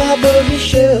my boogie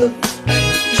shoes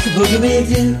just to boogie with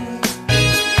you.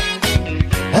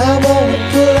 I wanna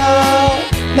put on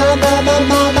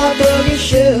my boogie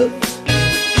shoes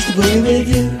just to boogie with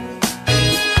you.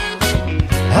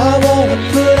 I wanna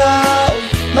put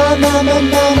on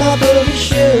my boogie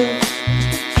shoes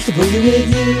just to boogie with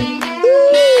you.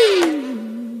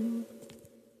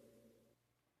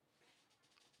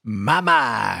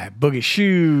 My boogie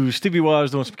shoes. Stevie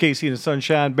was doing some Casey and the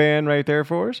Sunshine Band right there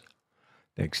for us.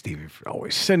 Thanks, Stevie, for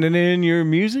always sending in your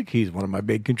music. He's one of my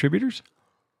big contributors.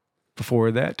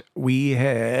 Before that, we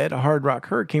had a Hard Rock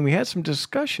Hurricane. We had some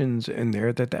discussions in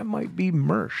there that might be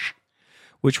Mersh,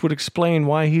 which would explain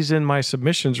why he's in my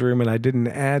submissions room and I didn't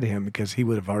add him because he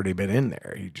would have already been in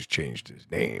there. He just changed his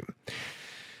name.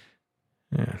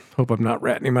 Yeah, hope I'm not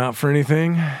ratting him out for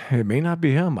anything. It may not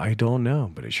be him. I don't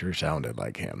know, but it sure sounded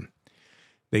like him.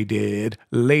 They did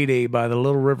Lady by the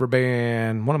Little River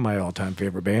Band, one of my all-time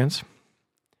favorite bands.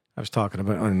 I was talking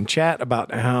about in chat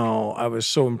about how I was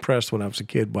so impressed when I was a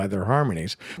kid by their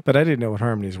harmonies, but I didn't know what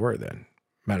harmonies were then.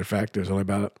 Matter of fact, it was only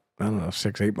about,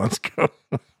 6-8 months ago.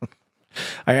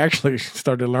 I actually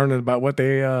started learning about what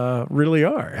they really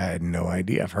are. I had no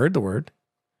idea. I've heard the word.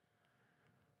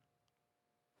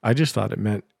 I just thought it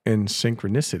meant in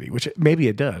synchronicity, which maybe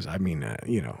it does. I mean,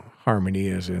 harmony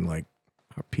is in like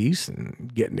a piece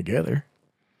and getting together.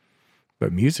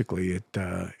 But musically,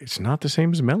 it's not the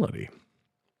same as melody.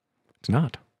 It's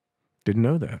not. Didn't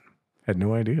know that. Had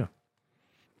no idea.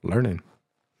 Learning.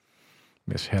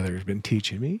 Miss Heather's been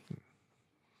teaching me.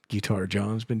 Guitar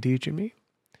John's been teaching me.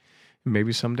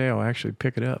 Maybe someday I'll actually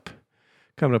pick it up.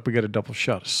 Coming up, we got a double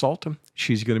shot of Salta.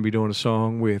 She's going to be doing a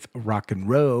song with Rockin'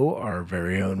 Ro, our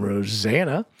very own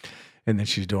Rosanna. And then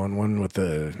she's doing one with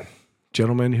a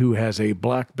gentleman who has a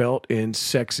black belt in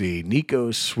sexy,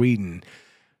 Nico Sweden.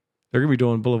 They're going to be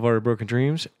doing Boulevard of Broken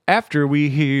Dreams after we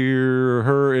hear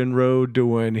her and Ro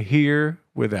doing Here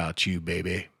Without You,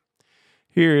 Baby.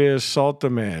 Here is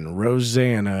Saltum and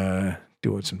Rosanna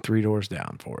doing some Three Doors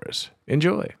Down for us.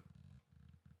 Enjoy.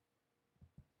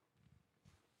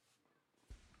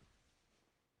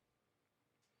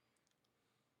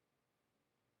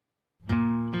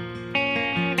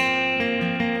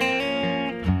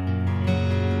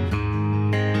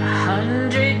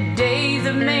 Days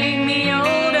have made me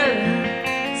older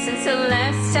since the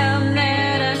last time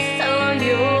that I saw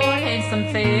your handsome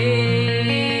face.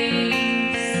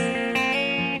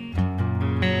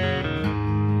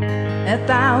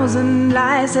 1,000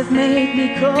 lies have made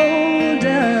me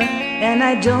colder, and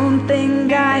I don't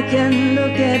think I can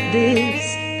look at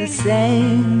this the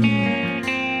same.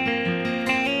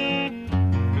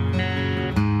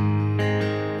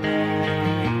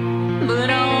 But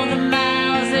all the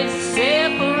miles that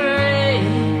separate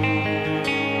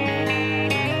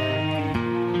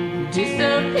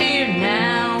disappear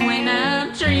now when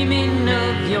I'm dreaming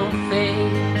of your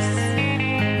face.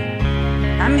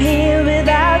 I'm here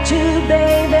without you,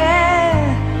 baby,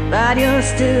 but you're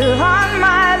still on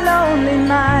my lonely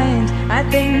mind. I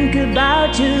think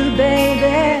about you,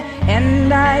 baby,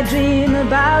 and I dream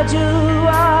about you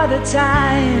all the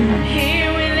time. I'm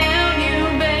here without you,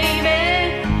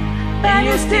 baby, but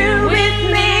you're still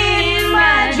with me in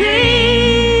my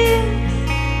dreams.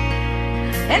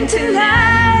 And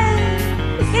tonight,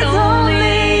 it's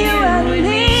only you and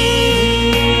me.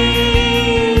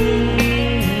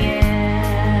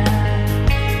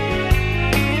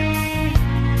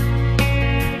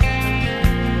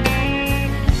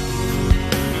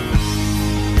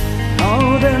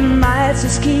 All the miles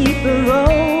just keep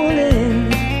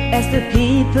rolling as the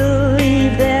people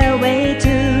leave their way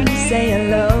to say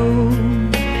hello.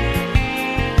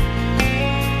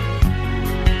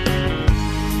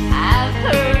 I've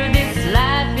heard this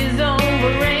life is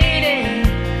overrated,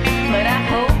 but I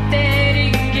hope that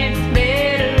it gets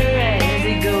better as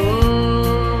it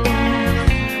goes.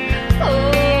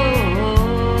 Oh,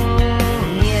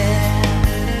 yeah.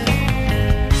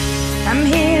 I'm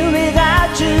here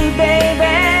without you,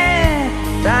 baby,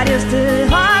 but you're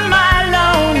still on my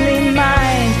lonely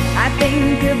mind. I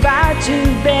think about you,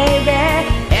 baby,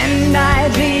 and I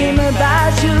dream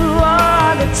about you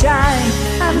all the time.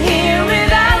 I'm here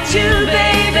without you,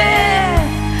 baby,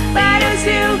 but you're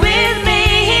still with me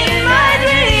in my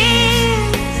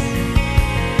dreams.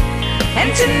 And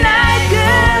tonight,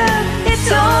 girl, it's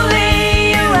only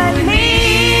you and me.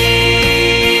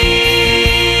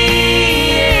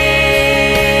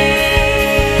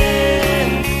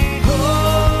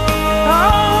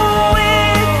 Oh,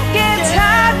 it gets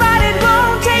hard, but it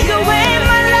won't take away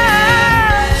my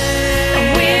love.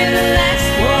 When the last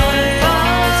one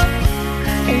falls,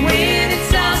 when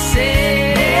it's all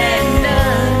said and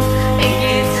done, it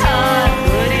gets hard,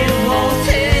 but it won't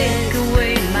take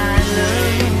away my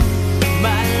love,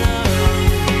 my love.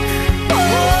 Oh,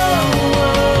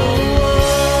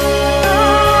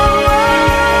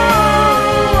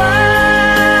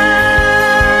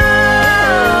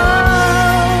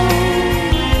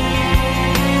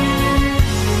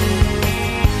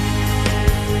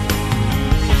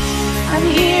 I'm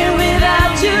here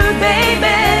without you,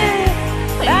 baby,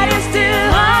 but you're still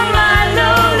on my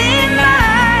lonely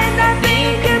mind. I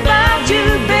think about you,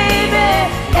 baby,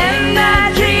 and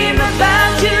I dream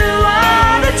about you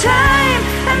all the time.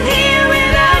 I'm here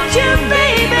without you,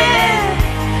 baby,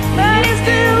 but you're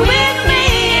still with me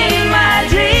in my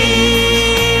dreams.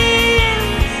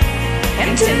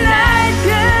 And tonight,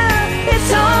 girl,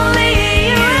 it's only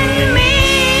you and me.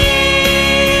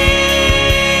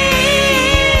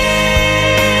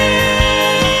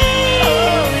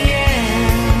 Oh, yeah.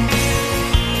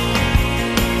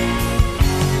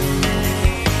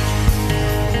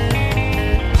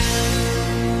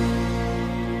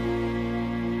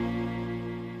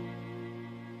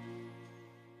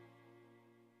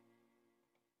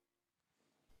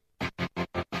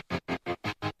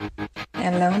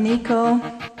 Hello, Nico.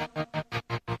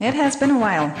 It has been a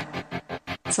while,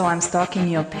 so I'm stalking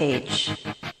your page.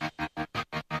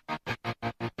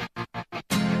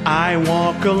 I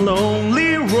walk a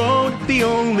lonely road, the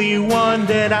only one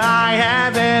that I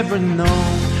have ever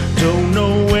known. Don't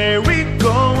know where it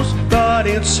goes, but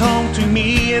it's home to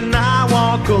me and I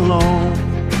walk alone.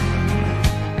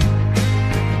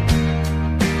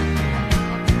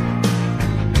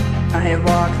 I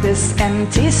walk this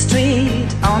empty street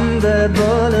on the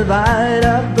boulevard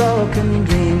of broken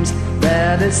dreams,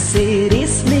 where the city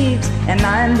sleeps and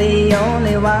I'm the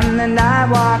only one, and I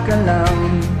walk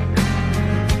alone.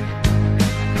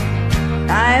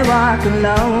 I walk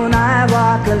alone, I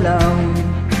walk alone.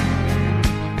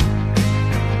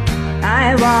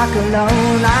 I walk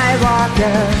alone, I walk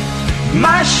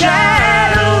My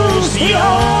shadow's the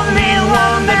only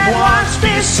one that walks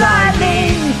beside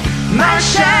me. My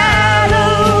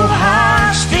shadow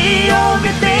heart's the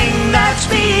only thing that's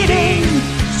beating.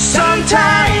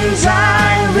 Sometimes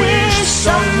I wish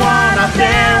someone up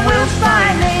there will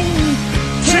find me.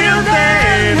 Till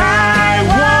then I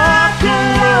walk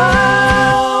alone.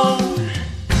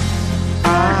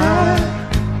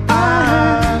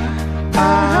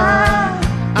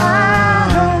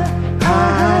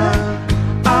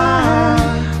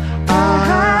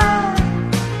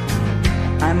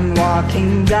 I'm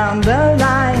walking down the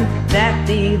line that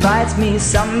divides me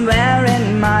somewhere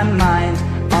in my mind,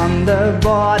 on the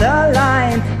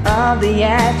borderline of the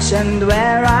edge and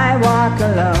where I walk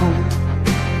alone.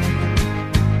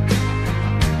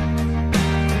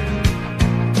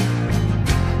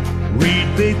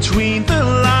 Read between the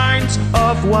lines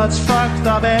of what's fucked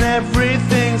up and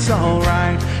everything's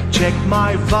alright. Check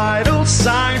my vital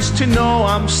signs to know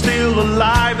I'm still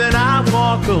alive, and I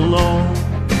walk alone.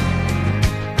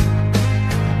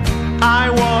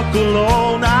 I walk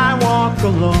alone, I walk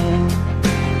alone.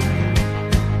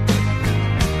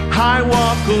 I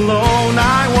walk alone,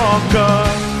 I walk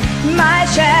up. My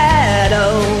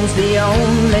shadow's the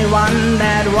only one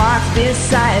that walks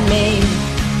beside me.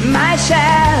 My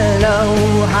shallow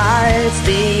heart's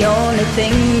the only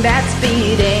thing that's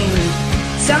beating.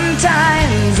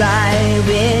 Sometimes I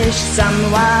wish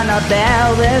someone out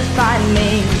there will find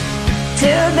me.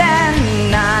 Till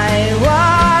then I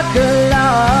walk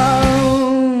alone.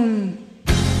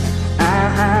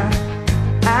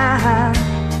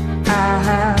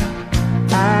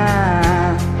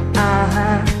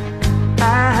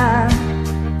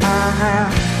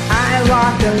 I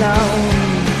walk alone.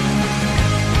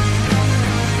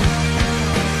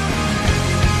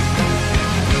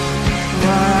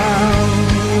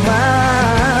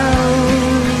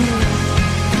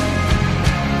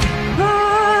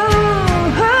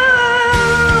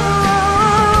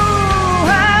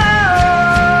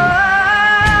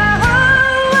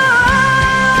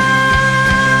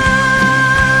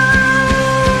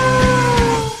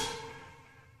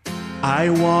 I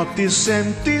walk this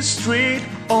empty street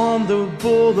on the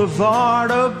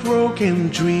boulevard of broken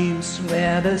dreams,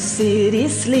 Where the city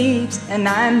sleeps and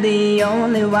I'm the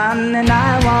only one, and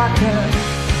I walk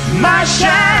alone. My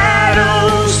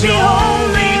shadow's the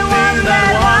only one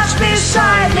that walks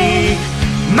beside me.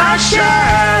 My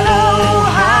shallow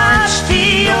heart's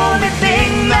the only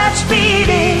thing that's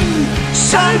beating.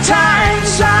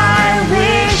 Sometimes I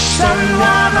wish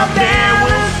someone up there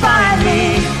will find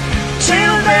me.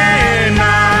 Till then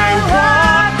I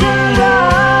walk alone.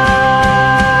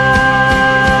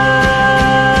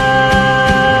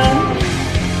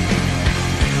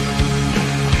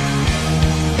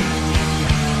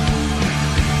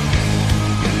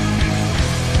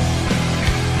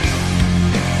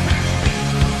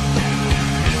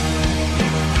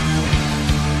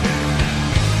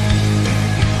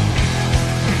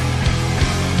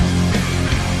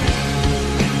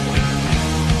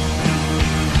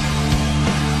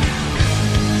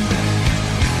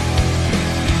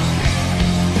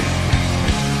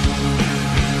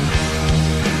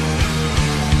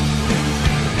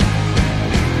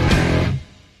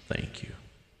 Thank you.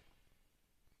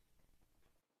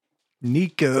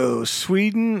 Nico,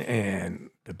 Sweden, and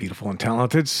the beautiful and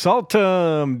talented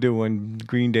Saltum doing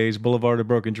Green Day's Boulevard of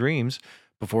Broken Dreams.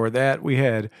 Before that, we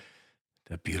had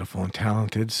the beautiful and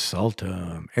talented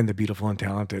Saltum and the beautiful and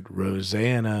talented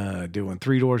Rosanna doing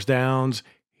Three Doors Down's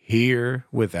Here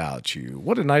Without You.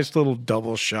 What a nice little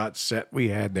double shot set we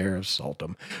had there of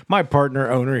Saltum. My partner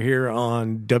owner here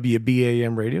on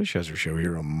WBAM Radio. She has her show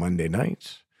here on Monday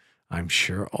nights. I'm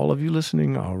sure all of you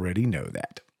listening already know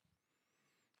that.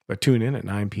 But tune in at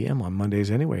 9 p.m. on Mondays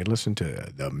anyway and listen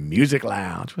to The Music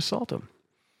Lounge with Saltum.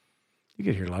 You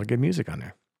can hear a lot of good music on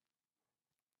there.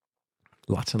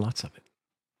 Lots and lots of it.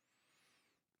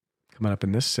 Coming up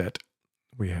in this set,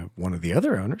 we have one of the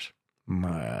other owners,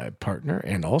 my partner,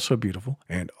 and also beautiful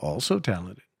and also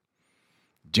talented,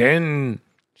 Jen.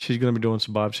 She's going to be doing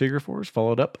some Bob Seger for us,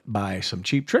 followed up by some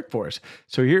Cheap Trick for us.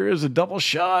 So here is a double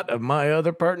shot of my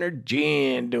other partner,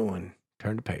 Jen, doing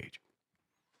Turn the Page.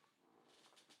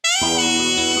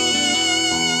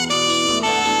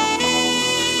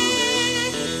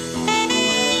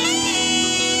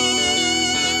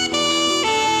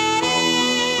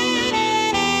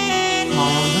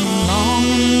 On the long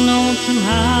and lonesome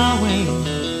highway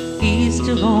east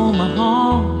of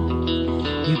Omaha,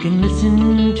 you can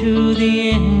listen to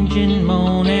the engine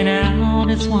moaning out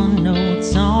its one-note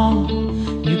song.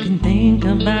 You can think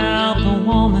about the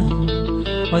woman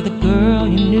or the girl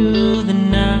you knew the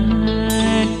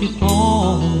night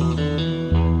before.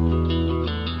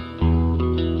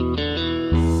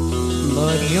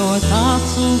 But your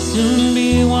thoughts will soon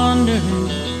be wandering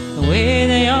the way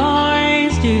they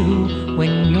always do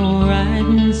when you're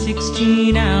riding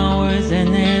 16 hours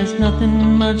and there's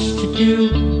nothing much to do.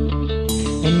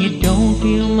 And you don't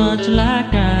feel much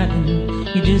like driving,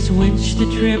 you just wish the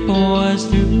trip was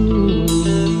through.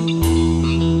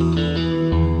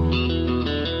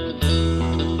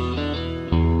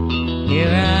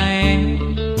 Here I am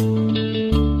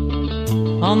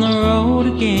on the road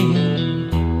again.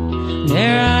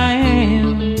 There I am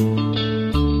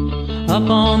up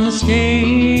on the stage.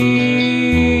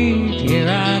 Here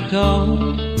I go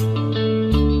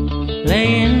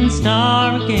playing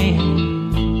star again.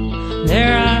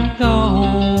 There I go,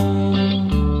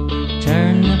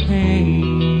 turn the page.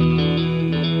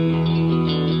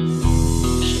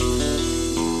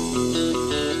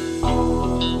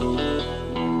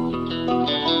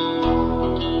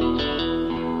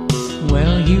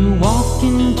 Well, you walk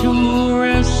into a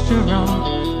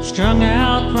restaurant, strung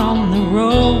out from the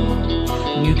road.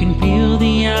 You can feel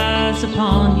the eyes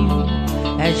upon you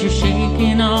as you're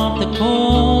shaking off the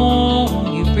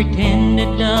cold. You pretend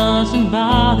it doesn't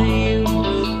bother you,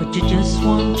 but you just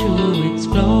want to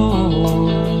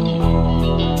explode.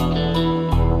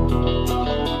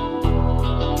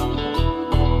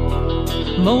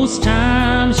 Most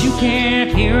times you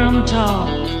can't hear them talk,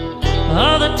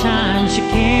 other times you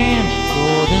can.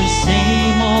 For the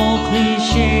same old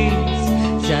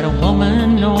cliches, is that a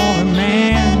woman or a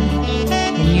man?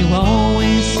 And you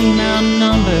always seem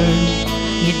outnumbered,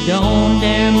 you don't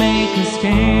dare make a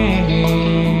stand.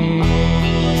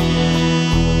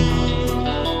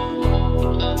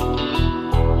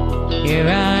 Here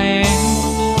I am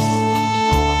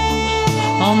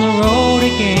on the road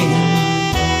again.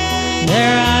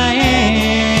 There I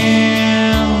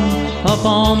am up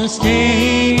on the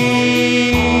stage.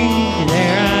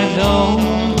 There I go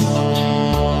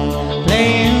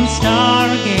playing star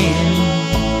again.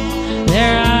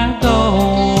 There I go,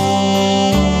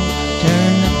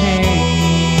 turn the page.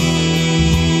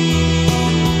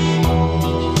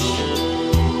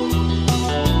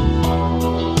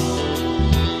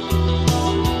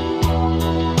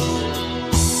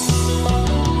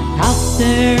 Out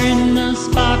there in the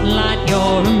spotlight,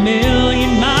 you're a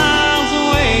million miles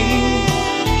away,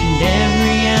 and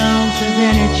every ounce of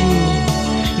energy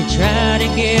you try to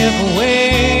give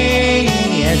away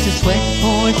as the sweat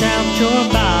pours out your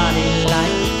body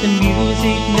like the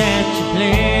music that you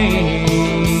play.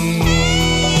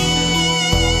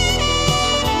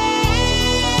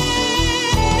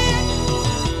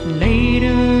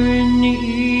 Later in the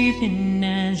evening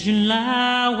as you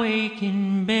lie awake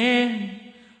in bed,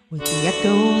 with the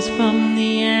echoes from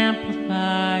the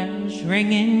amplifiers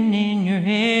ringing in your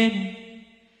head,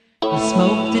 you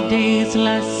smoke the day's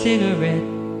last cigarette,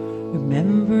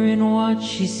 remembering what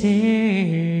she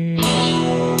said.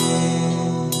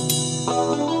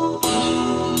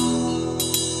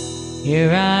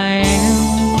 Here I am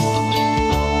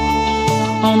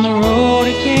on the road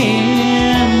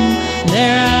again.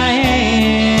 There I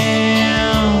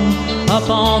am up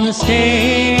on the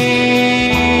stage.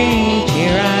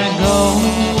 Here I go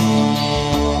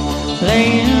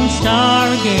playing star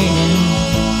again.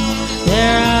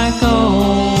 There I go,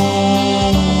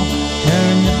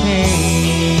 turn the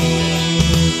page.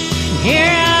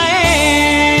 Here I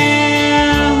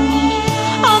am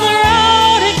on the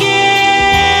road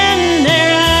again.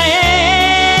 There I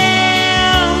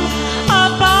am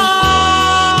up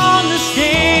on the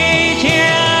stage.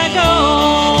 Here I go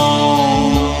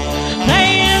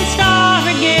playing star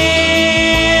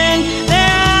again.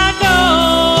 There I go,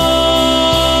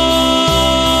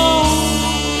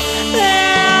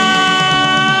 there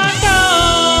I go.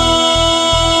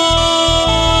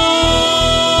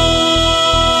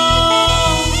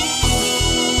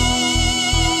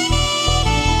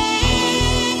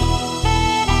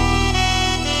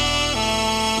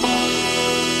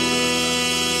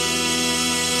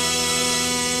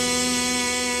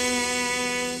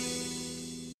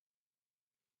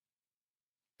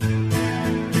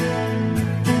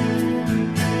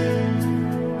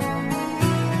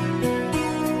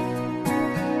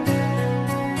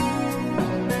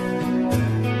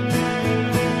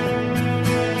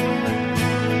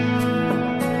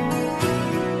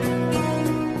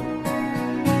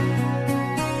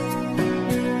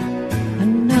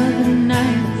 Another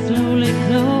night slowly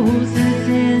closes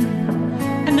in,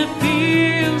 and I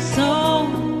feel so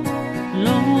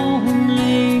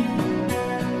lonely.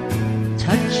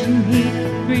 Touching heat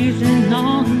freezing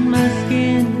on my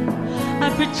skin, I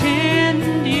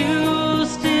pretend you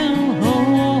still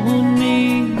hold me.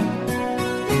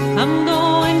 I'm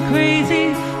going crazy,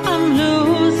 I'm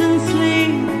losing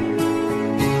sleep.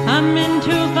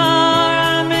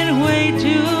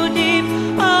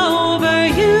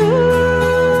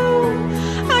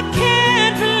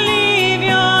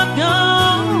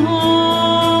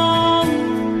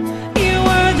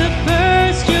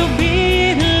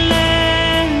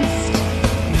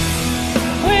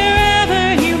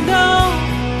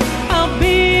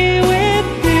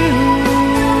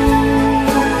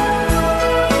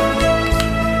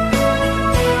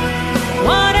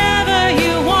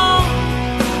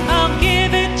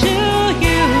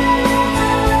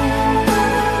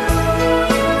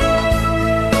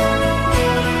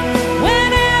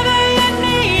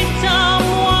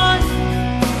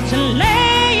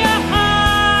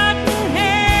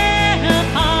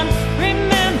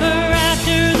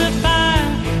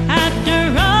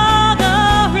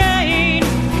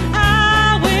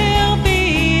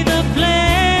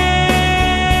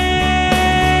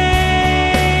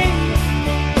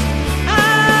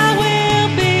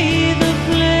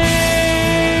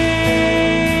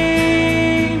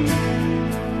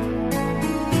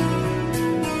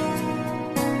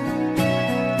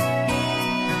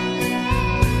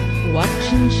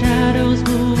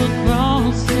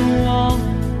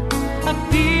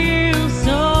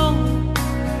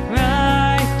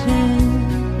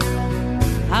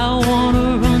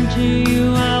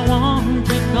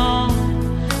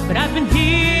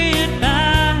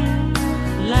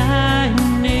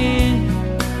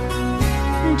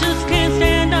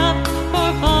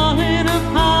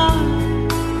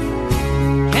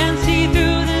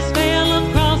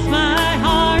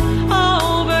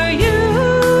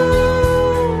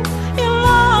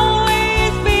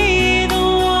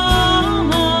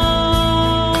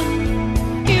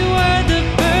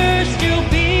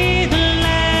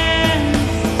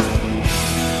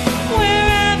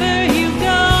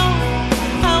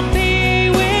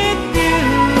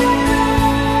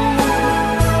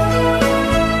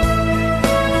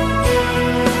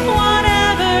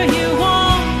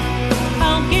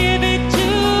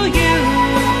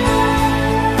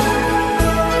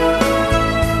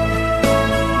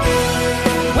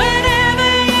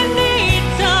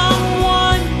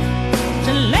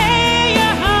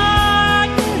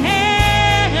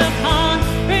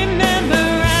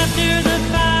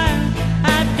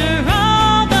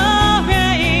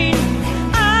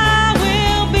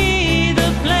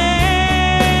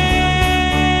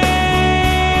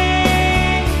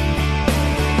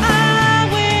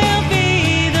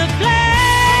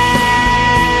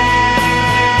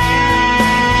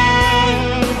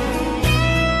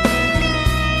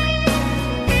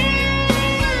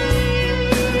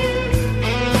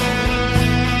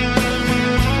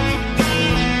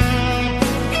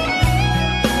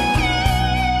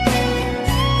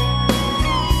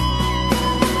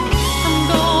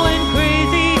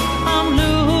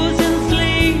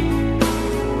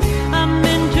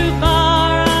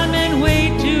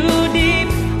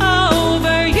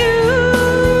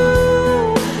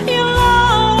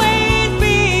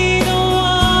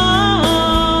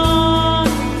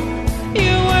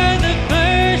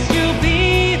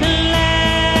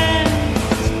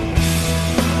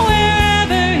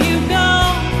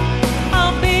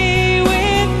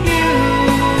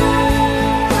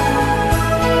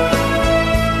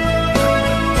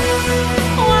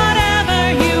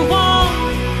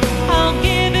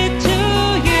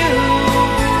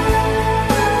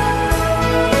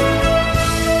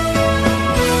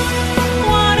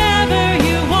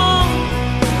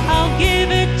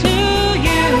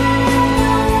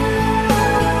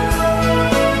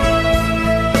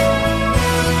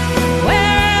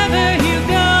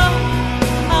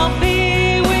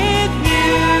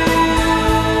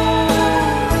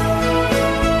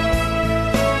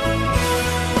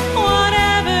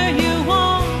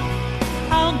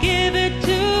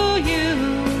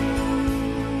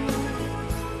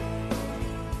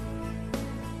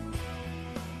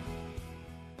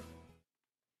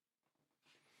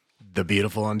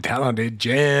 beautiful and talented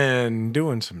Jen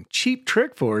doing some Cheap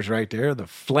Trick for us right there. The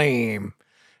Flame.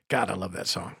 God, I love that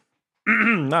song.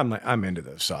 I'm into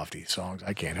those softy songs.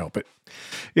 I can't help it.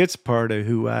 It's part of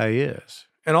who I is.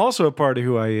 And also a part of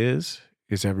who I is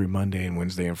every Monday and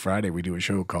Wednesday and Friday we do a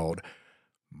show called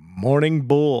Morning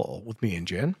Bull with me and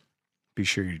Jen. Be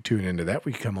sure you tune into that.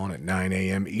 We come on at 9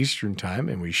 a.m. Eastern time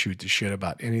and we shoot the shit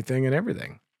about anything and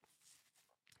everything.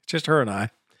 It's just her and I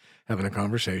having a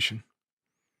conversation.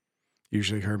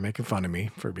 Usually her making fun of me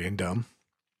for being dumb.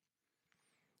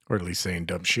 Or at least saying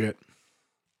dumb shit.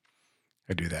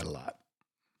 I do that a lot.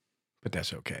 But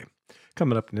that's okay.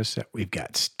 Coming up in this set, we've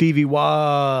got Stevie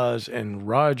Waz and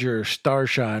Roger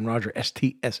Starshine. Roger,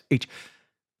 STSH.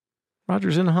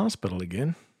 Roger's in the hospital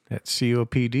again. That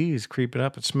COPD is creeping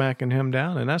up and smacking him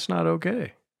down, and that's not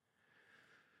okay.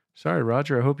 Sorry,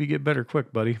 Roger. I hope you get better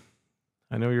quick, buddy.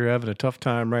 I know you're having a tough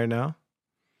time right now.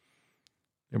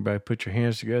 Everybody put your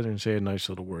hands together and say a nice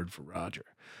little word for Roger.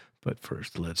 But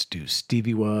first, let's do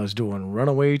Stevie Waz doing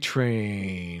Runaway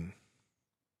Train.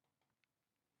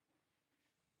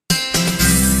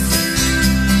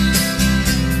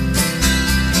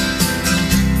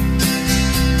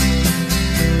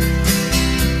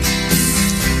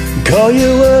 Call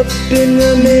you up in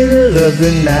the middle of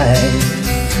the night,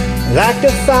 like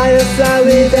a firefly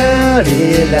without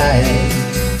a light.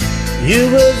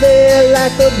 You were there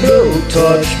like a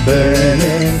blowtorch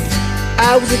burning.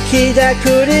 I was a kid, I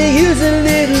could've used a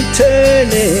little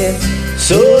turning.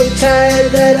 So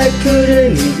tired that I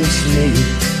couldn't even sleep.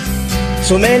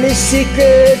 So many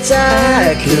secrets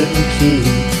I couldn't keep.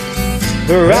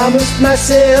 Promised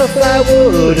myself I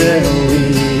wouldn't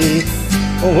weep.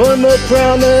 One more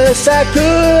promise I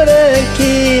couldn't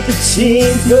keep. It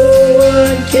seems no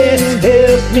one can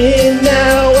help me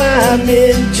now. I'm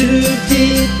in too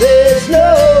deep, there's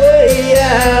no way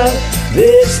out.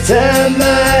 This time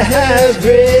I have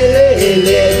really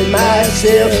led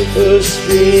myself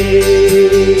astray.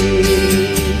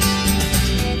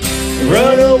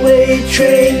 Runaway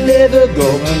train never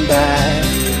going by.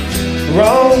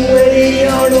 Wrong way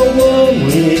on a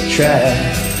one-way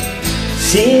track.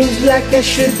 Seems like I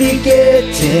should be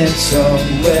getting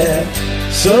somewhere.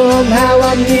 Somehow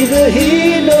I'm neither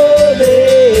here nor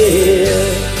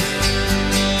there.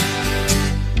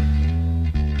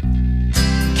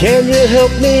 Can you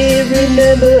help me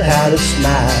remember how to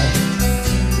smile?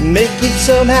 Make it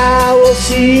somehow all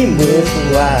seem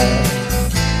worthwhile.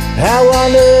 How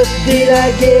on earth did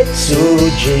I get so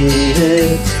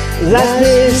jaded?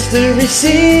 Life's mystery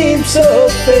seems so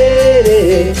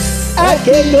faded. I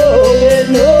can go where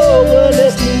no one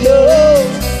else can know.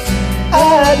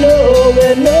 I know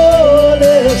where no one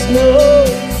else knows.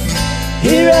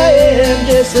 Here I am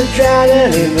just a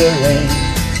drowning in the rain,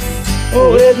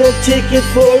 with a ticket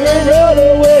for a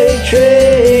runaway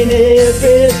train.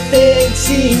 Everything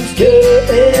seems cut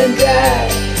and dry,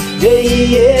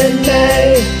 day and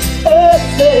night,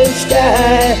 earth and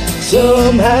sky.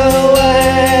 Somehow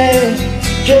I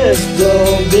just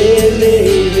don't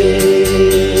believe it.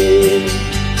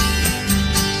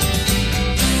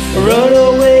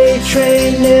 Runaway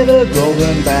train never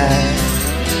going by.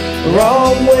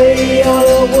 Wrong way on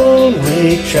a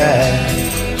one-way track.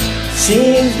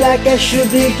 Seems like I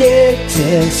should be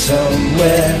getting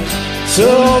somewhere.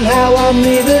 Somehow I'm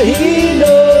neither here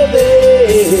nor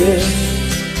there.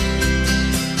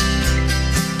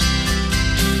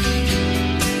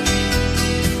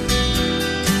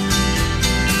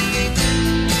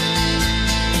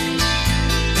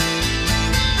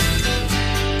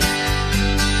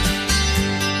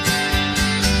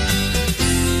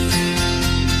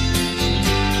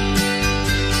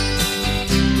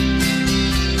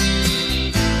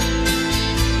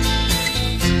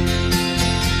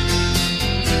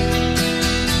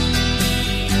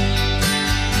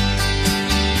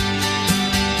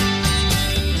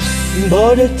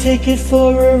 Bought a ticket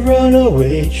for a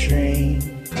runaway train,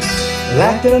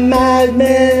 like a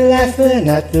madman laughing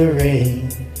at the rain.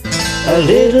 A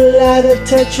little out of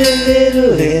touch, a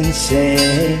little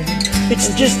insane. It's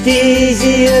just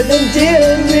easier than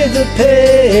dealing with the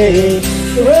pain.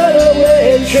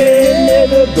 Runaway train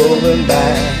never going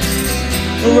by.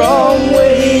 Wrong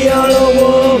way on a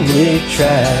one-way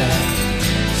track.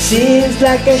 Seems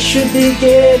like I should be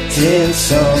getting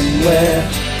somewhere.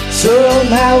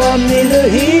 Somehow I'm neither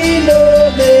here nor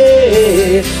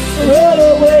there.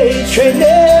 Runaway train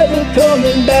never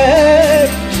coming back.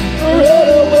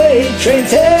 Runaway train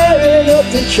tearing up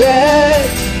the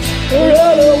tracks.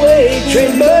 Runaway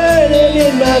train burning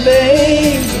in my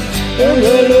veins.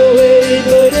 Runaway,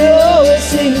 but it always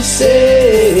seems the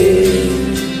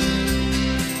same.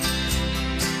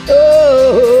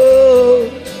 Oh,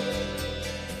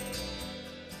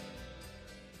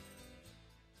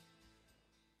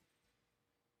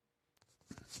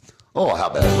 Oh, how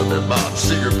about a little bit of Bob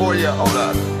Seger for you on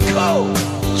a cold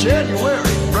January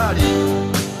Friday.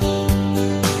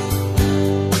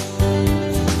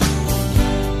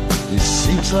 It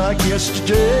seems like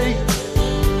yesterday,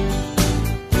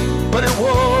 but it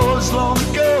was long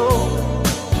ago.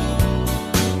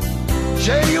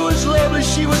 Janie was lovely,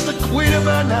 she was the queen of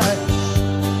our nights.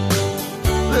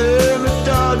 There in the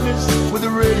darkness with the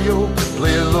radio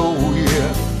playing low,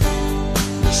 yeah.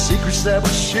 The secrets that we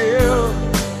share,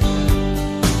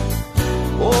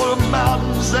 all the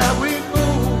mountains that we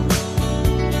move,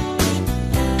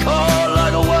 caught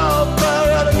like a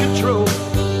wildfire out of control,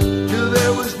 till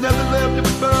there was nothing left to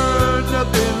burn,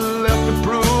 nothing left to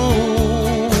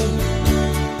prove.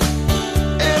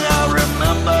 And I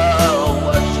remember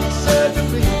what she said to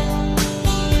me,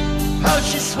 how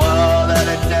she swore that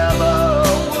it never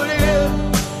would end.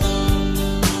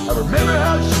 I remember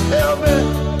how she held me,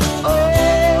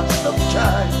 oh, so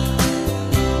tight.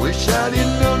 Wish I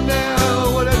didn't know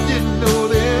now what I didn't know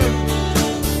then.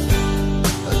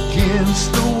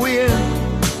 Against the wind,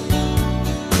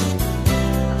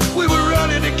 we were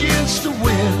running against the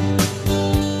wind.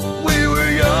 We were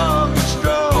young and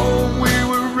strong, we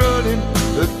were running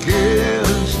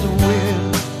against the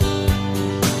wind.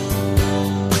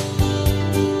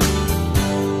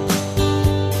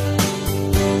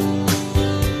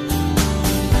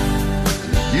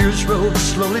 The years rolled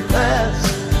slowly past,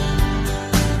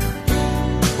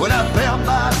 when I found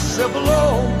myself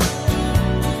alone,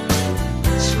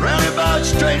 surrounded by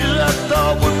strangers I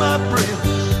thought were my friends.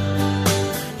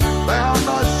 Found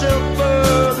myself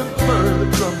further and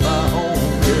further from my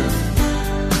home, yeah.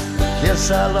 Guess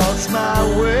I lost my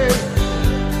way.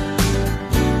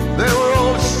 There were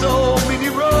oh so many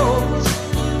roads.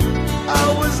 I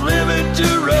was living to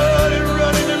run and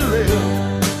running to live,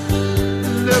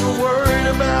 never worried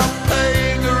about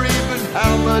paying or even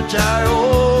how much I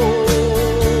owed.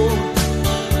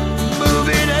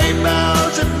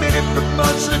 For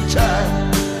months at a time,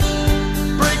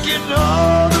 breaking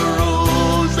all the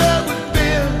rules that would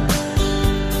bend.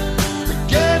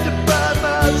 Began to find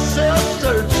myself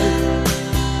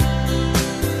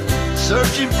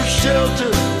searching for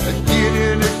shelter again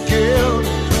and again,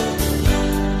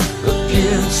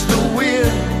 against the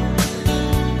wind.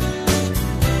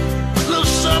 A little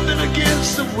something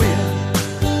against the wind.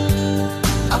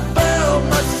 I found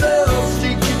myself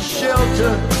seeking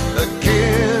shelter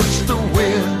against the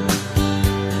wind.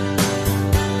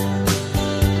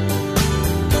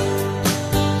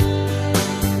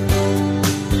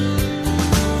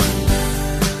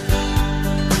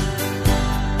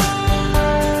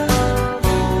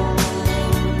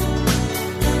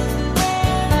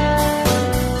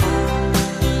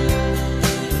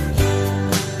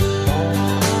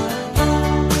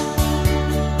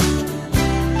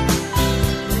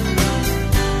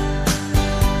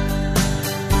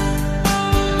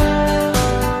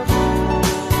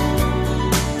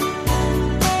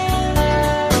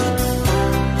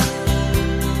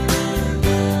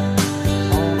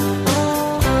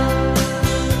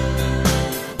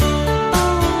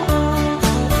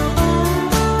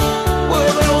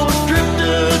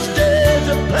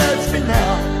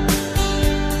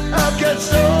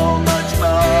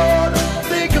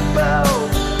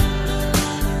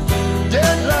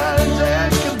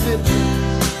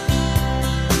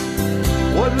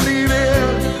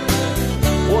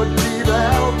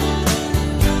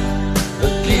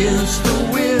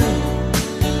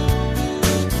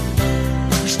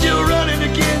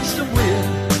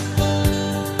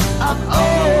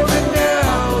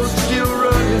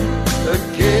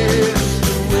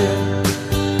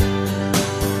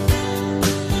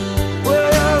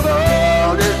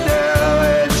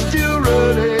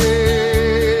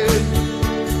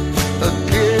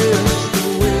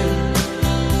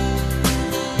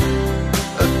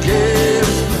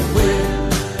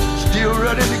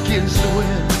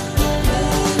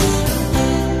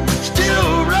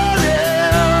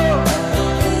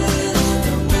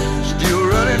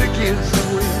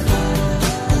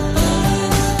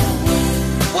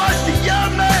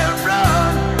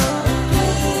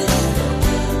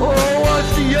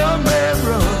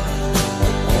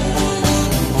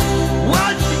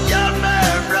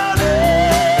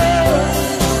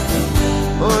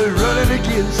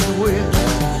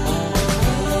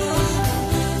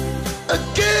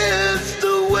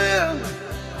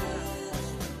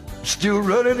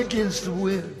 Against the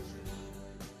wind.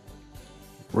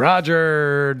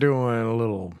 Roger doing a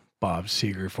little Bob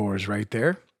Seger for us right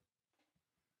there.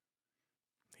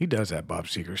 He does that Bob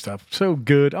Seger stuff so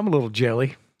good. I'm a little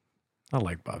jelly. I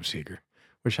like Bob Seger.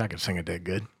 Wish I could sing it that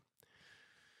good.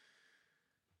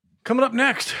 Coming up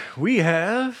next, we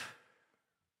have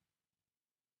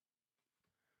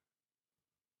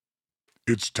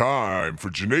It's time for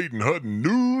Janae and Hutton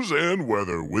News and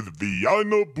Weather with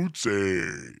VAyina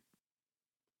Pucce.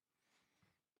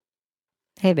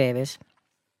 Hey, babies.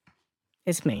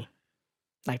 It's me,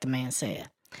 like the man said.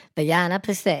 VAyina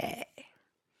Pucce.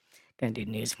 Gonna do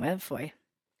news and weather for you.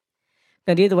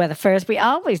 Gonna do the weather first. We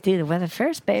always do the weather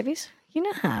first, babies. You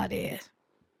know how it is.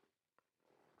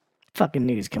 Fucking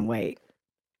news can wait.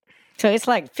 So it's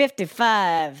like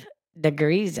 55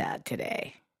 degrees out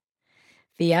today.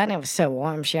 VAyina was so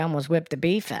warm she almost whipped the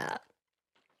beef out.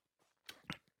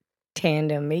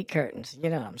 Tandem meat curtains,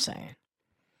 you know what I'm saying.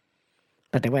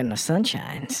 But there wasn't no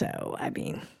sunshine, so, I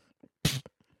mean,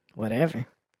 whatever.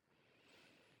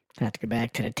 I have to go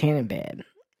back to the tanning bed.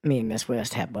 Me and Miss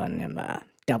West have one of them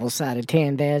double-sided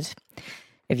tan beds.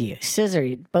 If you scissor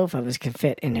it, both of us can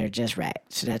fit in there just right.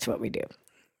 So that's what we do.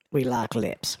 We lock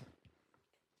lips.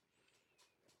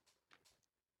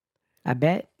 I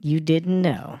bet you didn't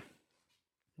know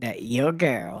that your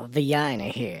girl,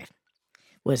 VAyina here,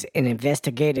 was an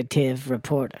investigative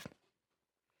reporter.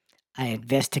 I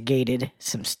investigated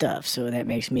some stuff, so that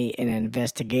makes me an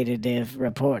investigative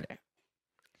reporter.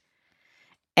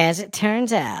 As it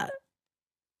turns out,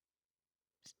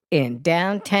 in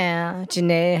downtown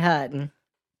Janae Hutton,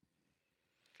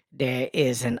 there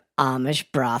is an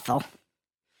Amish brothel.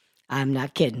 I'm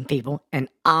not kidding, people. An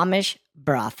Amish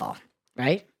brothel,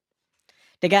 right?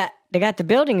 They got the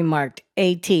building marked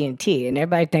AT&T, and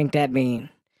everybody think that mean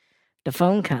the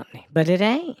phone company, but it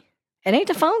ain't. It ain't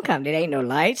the phone company. There ain't no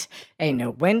lights, ain't no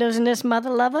windows in this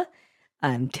mother lover.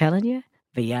 I'm telling you,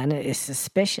 VAyina is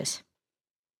suspicious.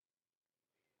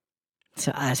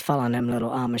 So I was following them little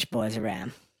Amish boys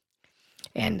around,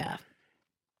 and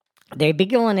they be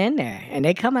going in there, and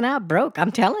they coming out broke.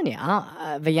 I'm telling you,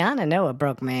 VAyina know a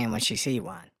broke man when she see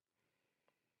one.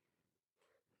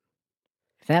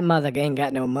 If that mother ain't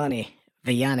got no money,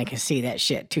 VAyina can see that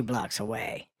shit 2 blocks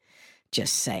away.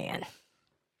 Just saying.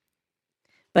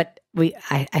 But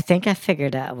I think I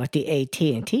figured out what the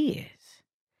AT&T is.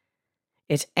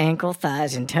 It's ankle,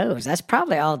 thighs, and toes. That's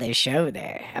probably all they show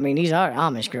there. I mean, these are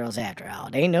Amish girls after all.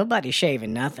 They ain't nobody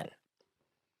shaving nothing.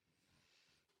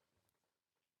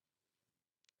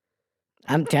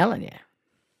 I'm telling you.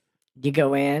 You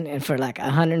go in, and for like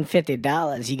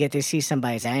 $150, you get to see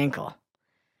somebody's ankle.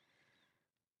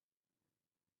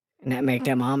 And that make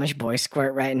them Amish boys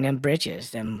squirt right in them britches.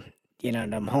 Them,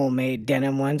 them homemade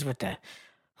denim ones with the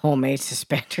homemade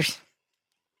suspenders.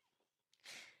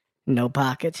 No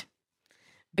pockets.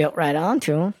 Built right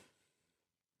onto them.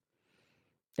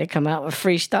 They come out with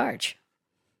free starch.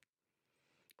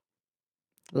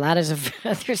 Light as a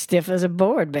feather, stiff as a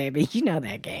board, baby. You know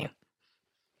that game.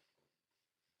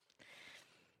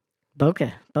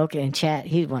 Boca in chat,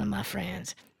 he's one of my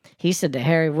friends. He said the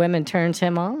hairy women turns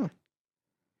him on.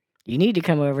 You need to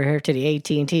come over here to the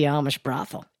AT&T Amish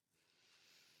brothel.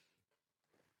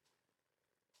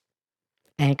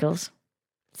 Ankles,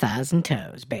 thighs, and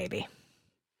toes, baby.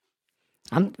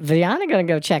 VAyina gonna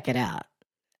go check it out.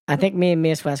 I think me and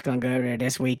Miss West gonna go over there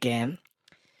this weekend,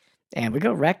 and we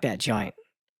go wreck that joint.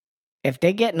 If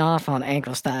they getting off on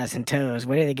ankles, thighs, and toes,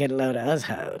 where do they get a load of us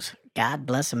hoes? God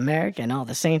bless America and all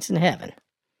the saints in heaven.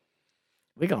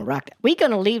 We gonna rock that. We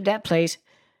gonna leave that place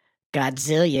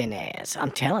Godzillionaires.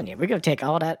 I'm telling you, we're gonna take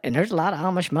all that, and there's a lot of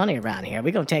Amish money around here.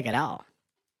 We're gonna take it all.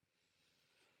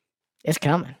 It's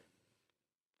coming.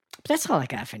 But that's all I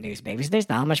got for news, babies. There's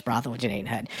the Amish brothel with Janae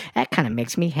Hutton. That kind of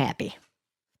makes me happy.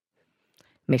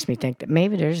 Makes me think that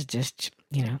maybe there's just,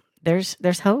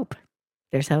 there's hope.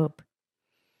 There's hope.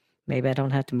 Maybe I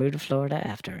don't have to move to Florida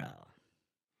after all.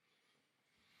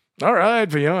 All right,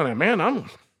 VAyina, man, I'm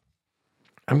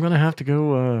gonna have to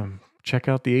go check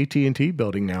out the AT&T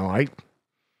building now.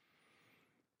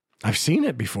 I've seen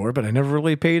it before, but I never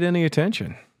really paid any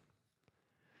attention.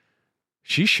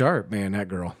 She's sharp, man, that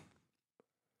girl.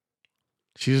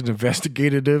 She's an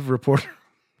investigative reporter.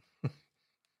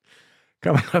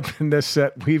 Coming up in this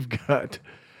set, we've got,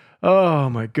 oh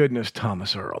my goodness,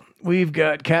 Thomas Earl. We've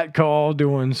got Cat Call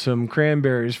doing some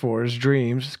Cranberries for his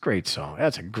Dreams. It's a great song.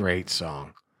 That's a great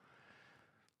song.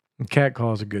 And Cat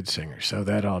Call is a good singer, so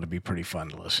that ought to be pretty fun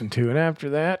to listen to. And after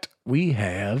that, we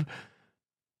have,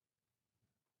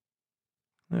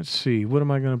 let's see, what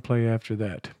am I going to play after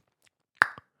that?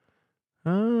 I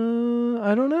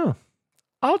don't know.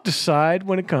 I'll decide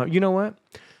when it comes. You know what?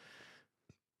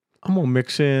 I'm going to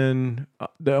mix in,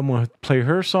 I'm going to play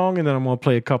her song, and then I'm going to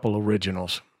play a couple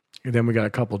originals. And then we got a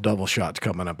couple double shots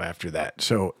coming up after that.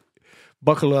 So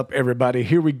buckle up, everybody.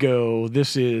 Here we go.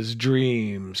 This is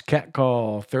Dreams, Cat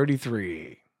Call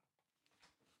 33.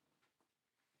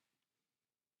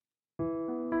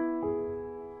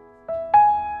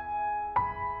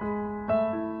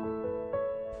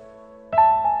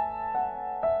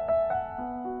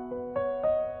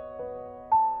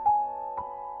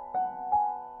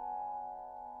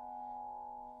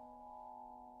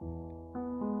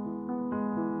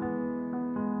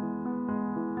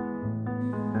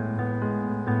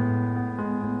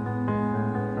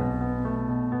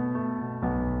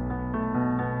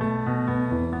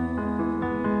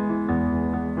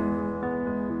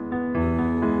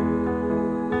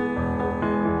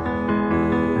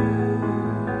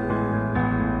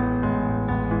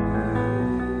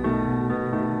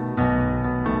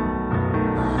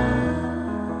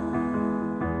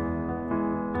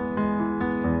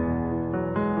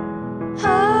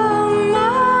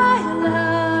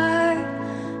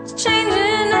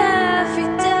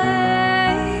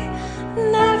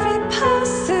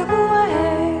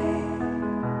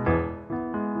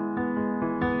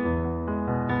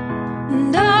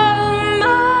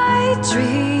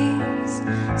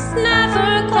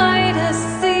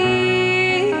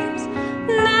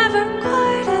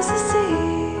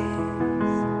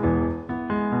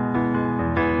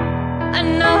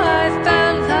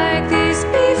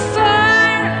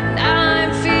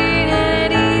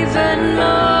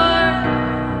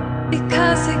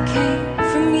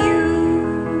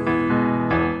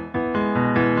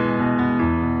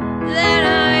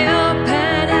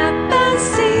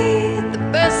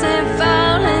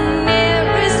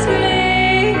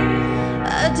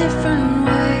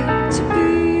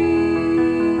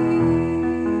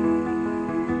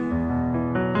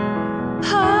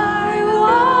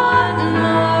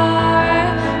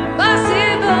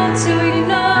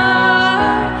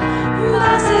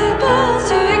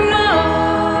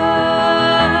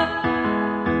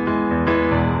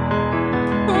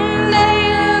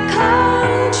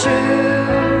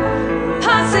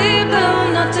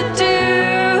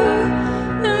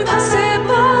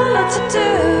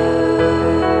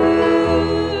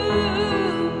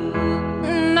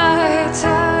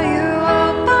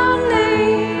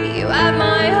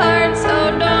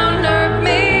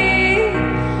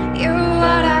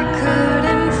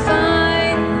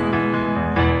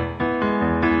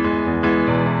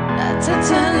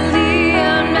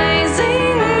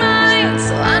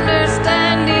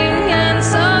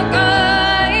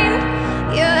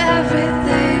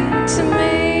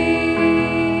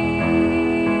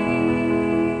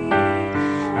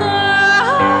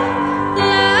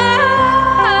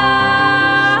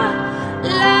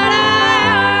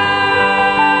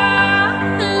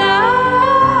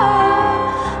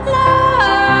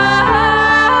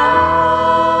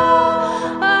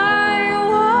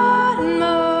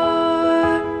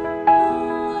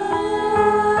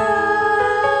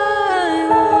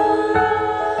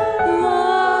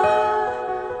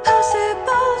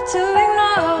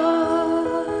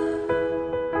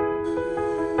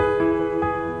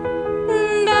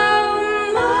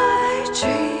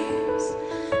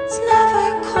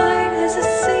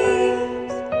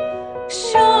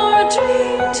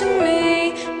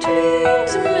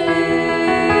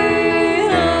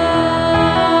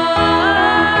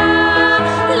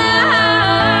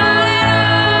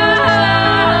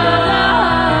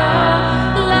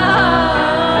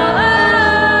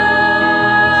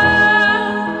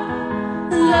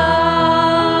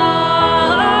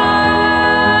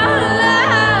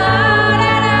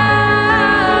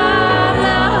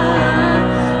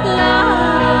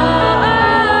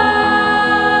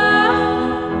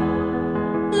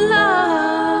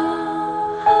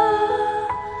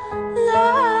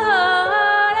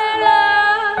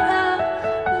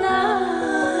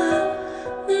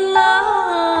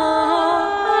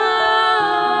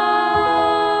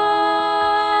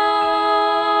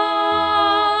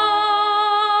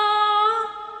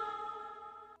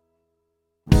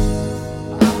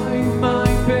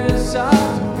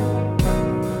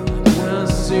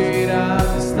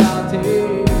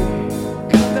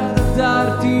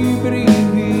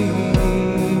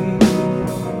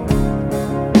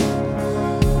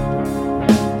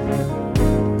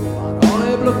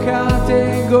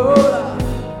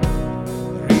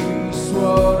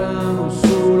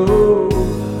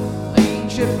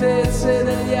 certezze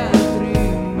degli altri.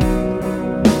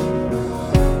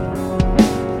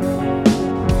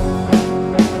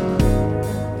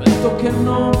 Vento che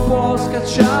non può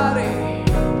scacciare,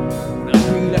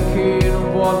 un'aquila che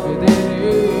non vuol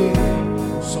vedere,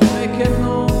 un sole che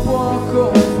non può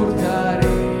confortare.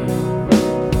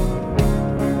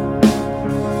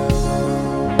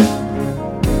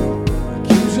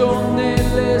 Chiuso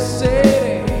nelle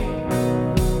sere,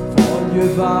 voglio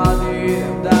evadere,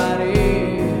 andare,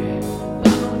 ma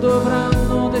non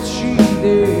dovranno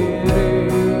decidere.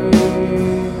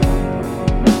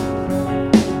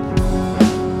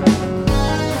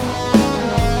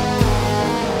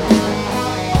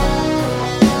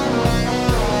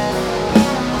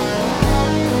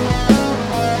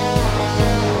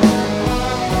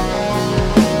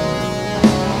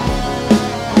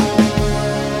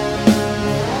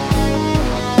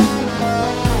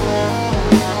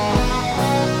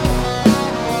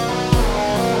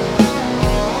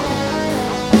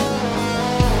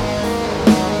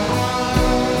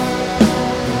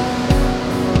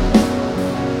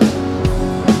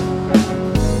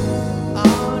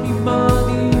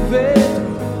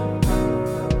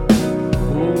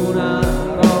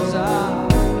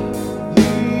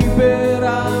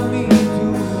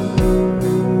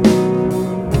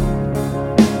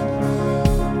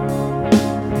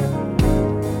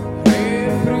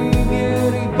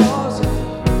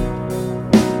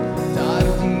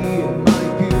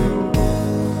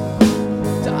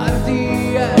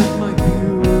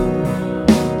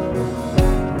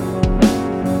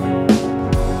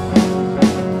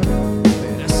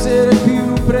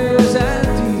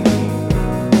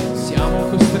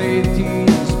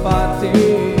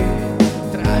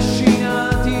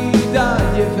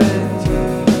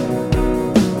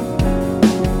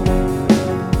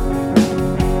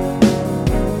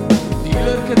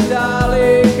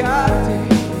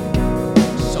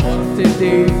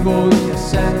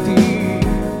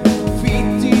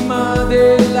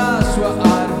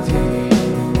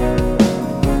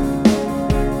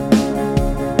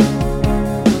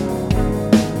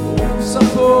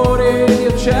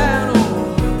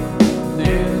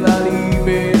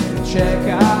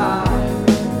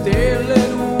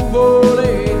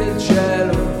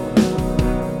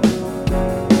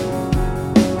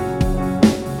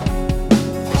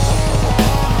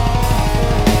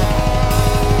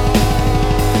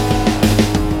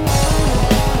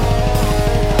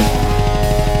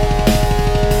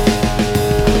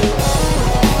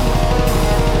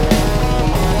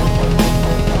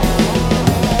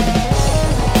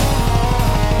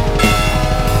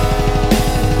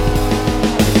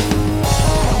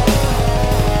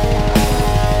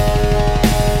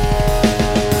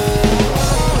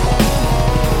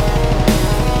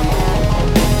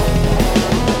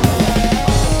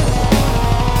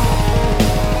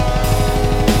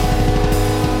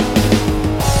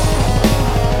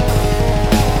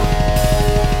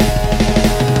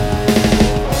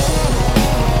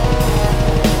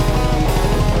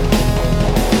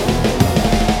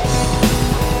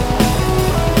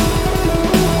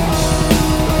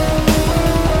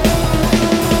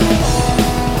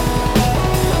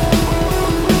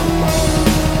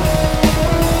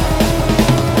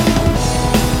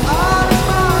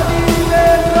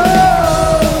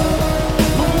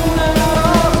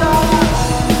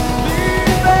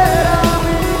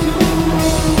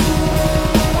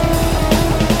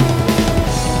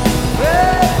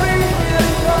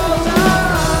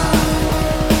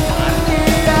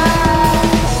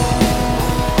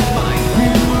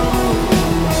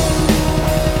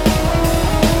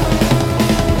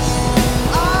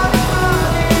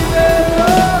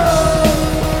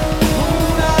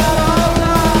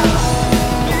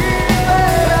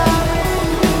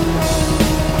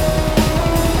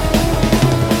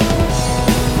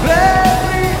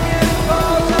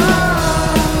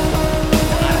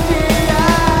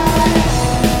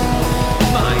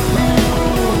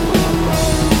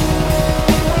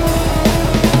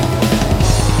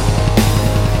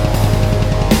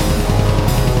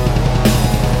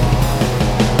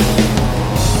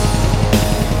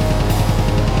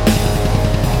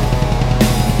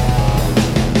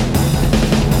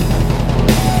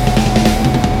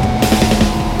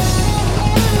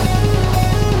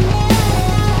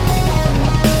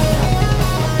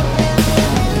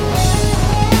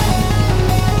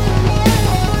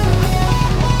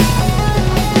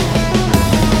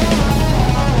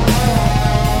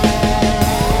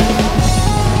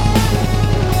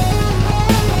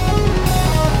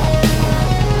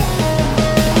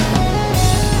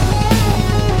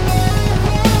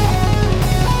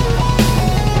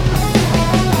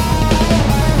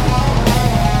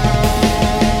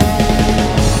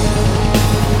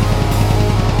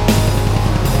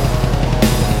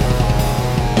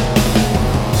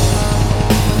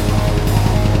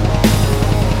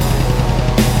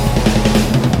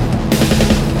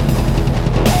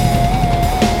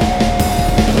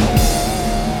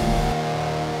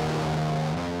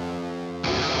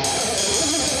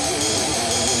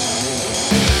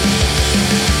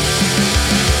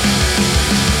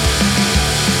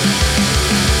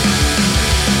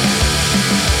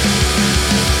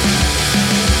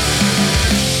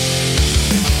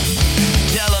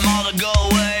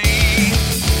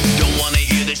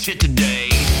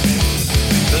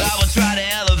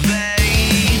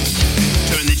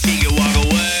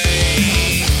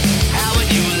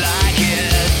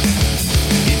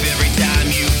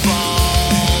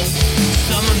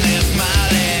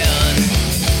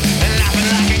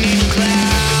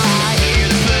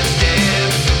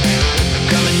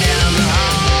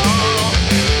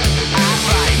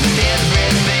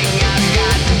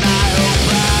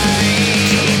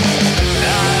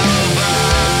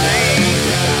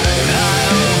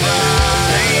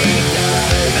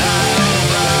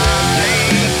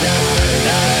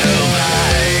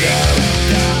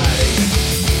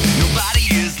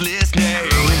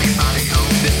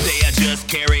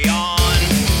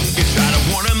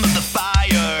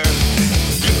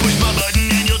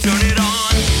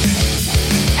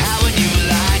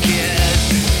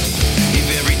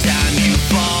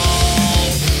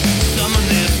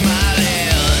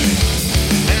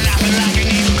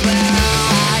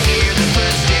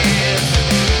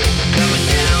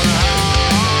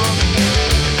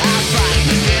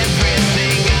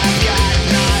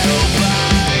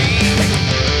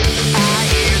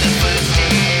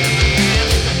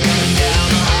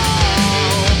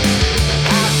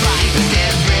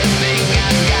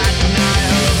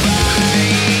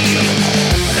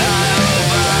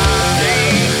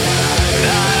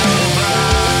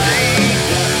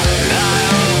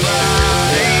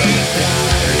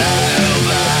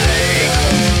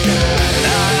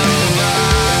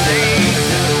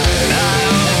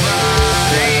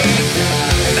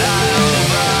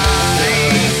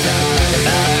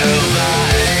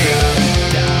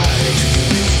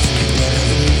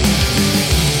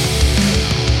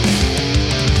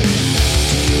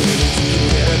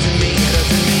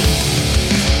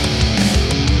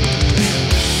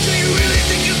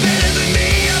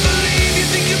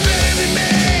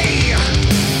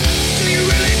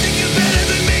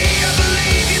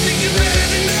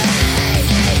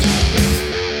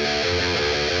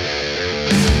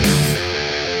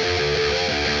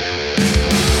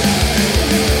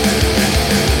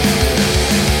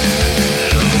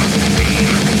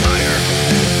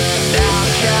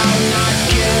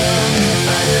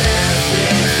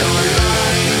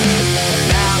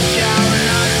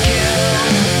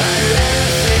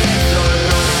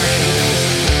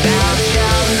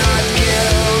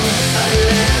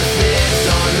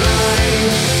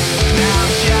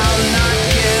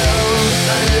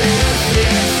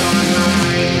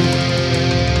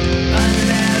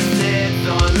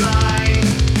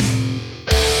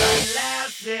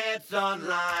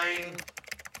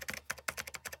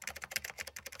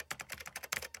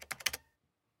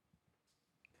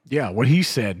 Yeah, what he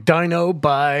said. Dino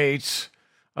bites.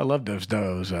 I love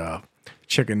those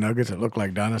chicken nuggets that look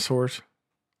like dinosaurs.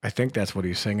 I think that's what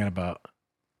he's singing about.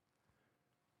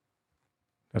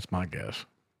 That's my guess.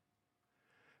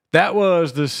 That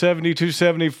was the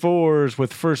 7274s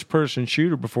with First Person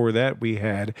Shooter. Before that, we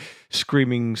had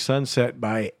Screaming Sunset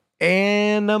by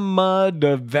Anima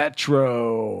de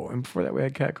Vetro. And before that, we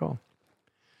had Cat Call.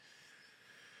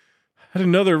 Had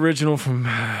another original from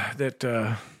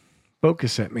that Boca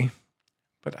sent me,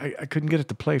 but I couldn't get it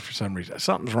to play for some reason.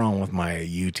 Something's wrong with my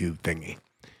YouTube thingy.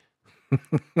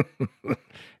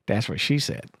 That's what she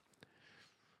said.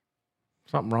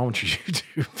 Something wrong with your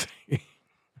YouTube thingy.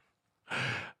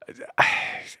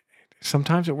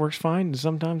 Sometimes it works fine, and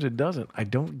sometimes it doesn't. I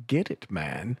don't get it,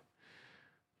 man.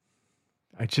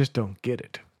 I just don't get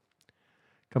it.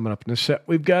 Coming up in the set,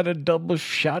 we've got a double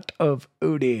shot of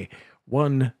Odie,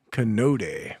 one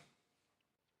Canode.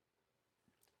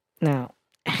 Now,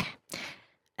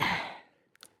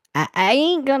 I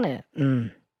ain't gonna.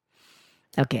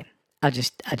 Okay, I'll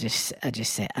just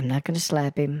say I'm not gonna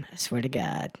slap him. I swear to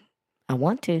God, I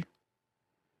want to,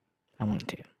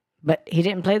 but he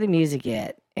didn't play the music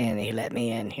yet, and he let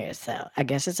me in here, so I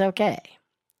guess it's okay.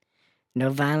 No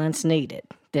violence needed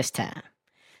this time.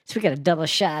 So we got a double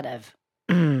shot of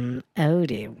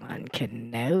Odie, one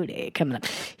Canode coming up.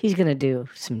 He's gonna do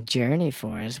some Journey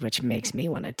for us, which makes me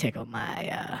want to tickle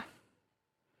my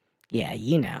yeah,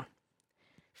 you know,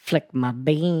 flick my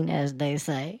bean, as they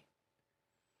say.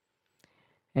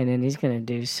 And then he's going to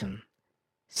do some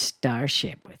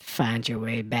Starship with Find Your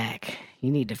Way Back.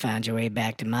 You need to find your way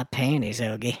back to my panties,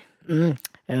 Ogie.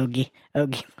 Ogie.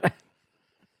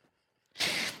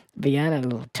 VAyina, a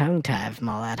little tongue tie from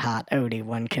all that hot Odie,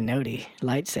 one Canode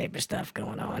lightsaber stuff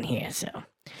going on here. So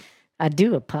I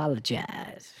do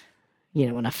apologize. You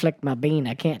know, when I flick my bean,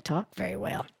 I can't talk very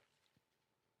well.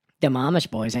 Them Amish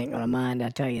boys ain't gonna mind, I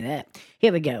tell you that.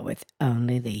 Here we go with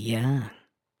Only the Young.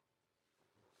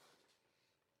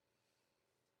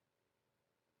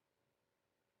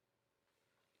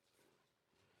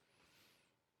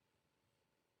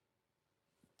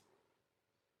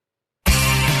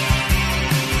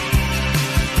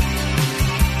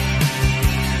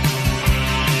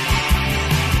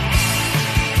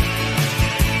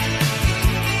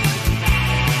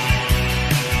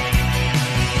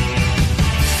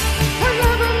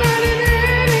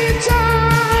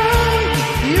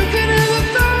 You can have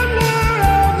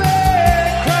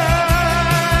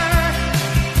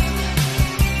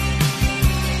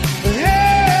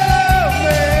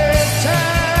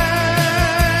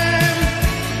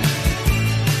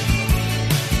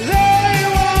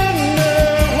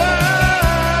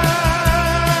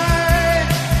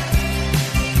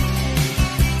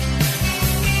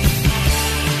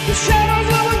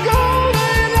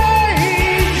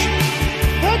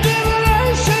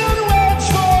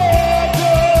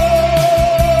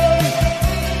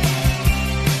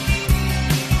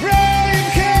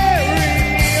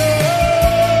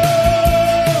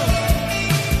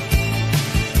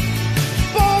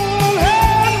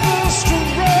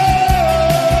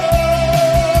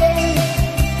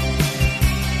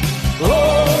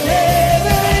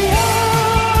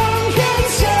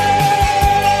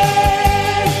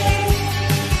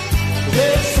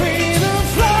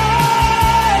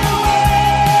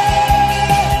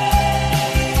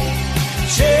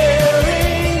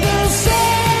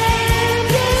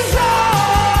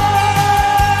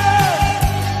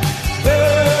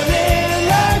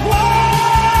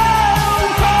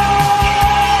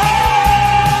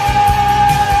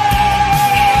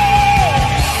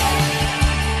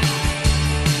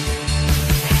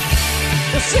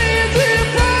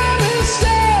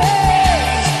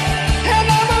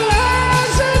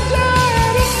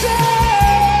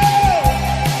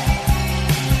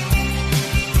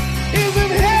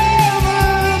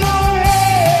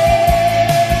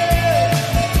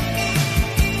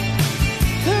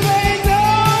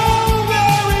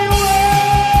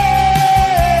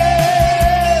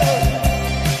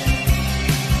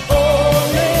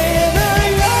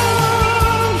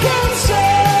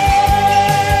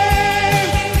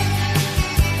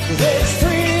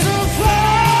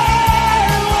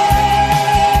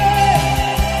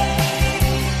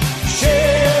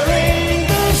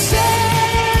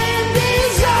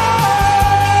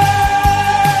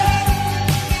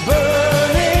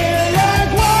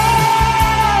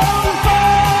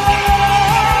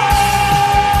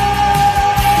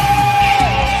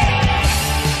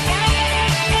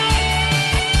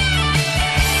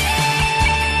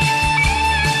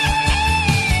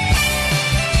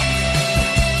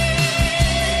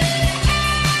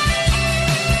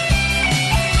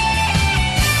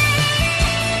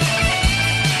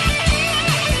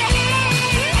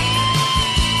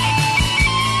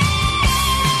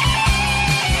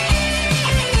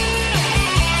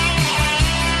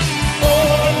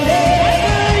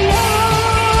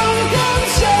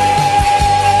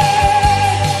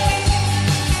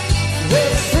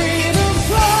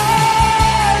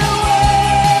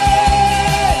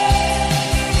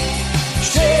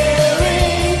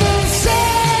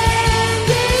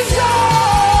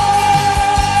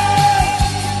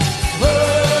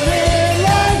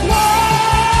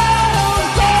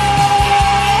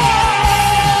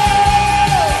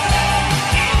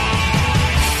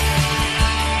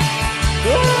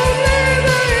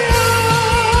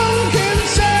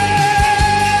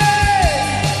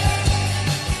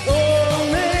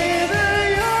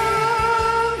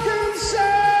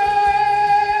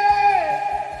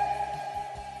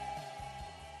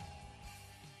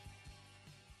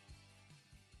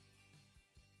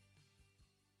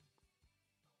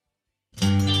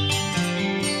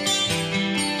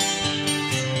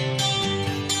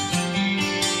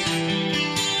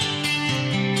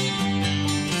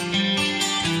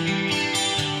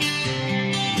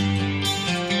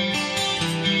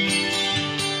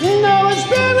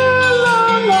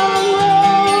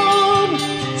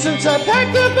boots I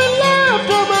packed up and left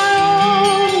on my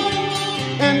own,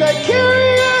 and I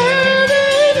carry a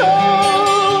heavy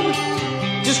load,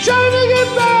 just trying to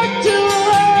get back to her.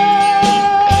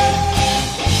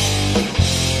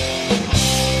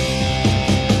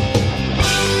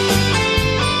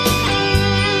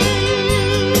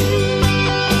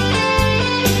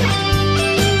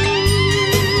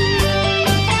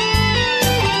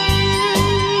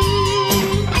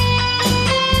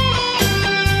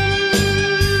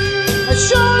 I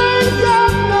sure ain't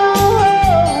got no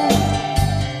hope,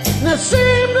 and I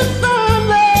seem to find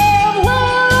love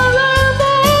where I live.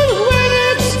 When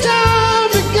it's time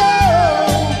to go,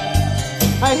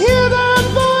 I hear that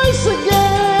voice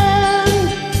again,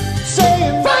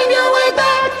 saying, find your way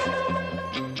back,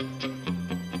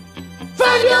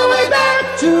 find your way back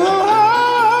to her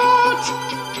heart,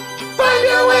 find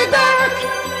your way back,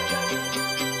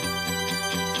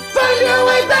 find your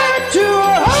way back to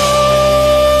her heart.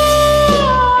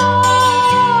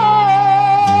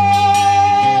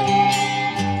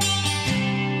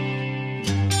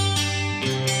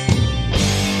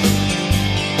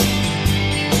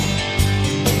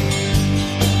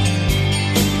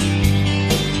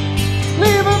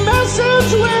 Leave a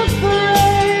message with the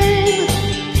rain.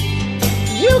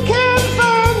 You can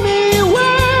find me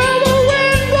where the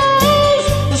wind blows,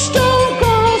 the stone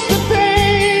calls the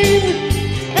pain,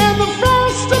 and the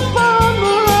frost upon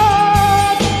the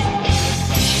rock.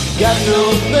 Got no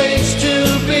place to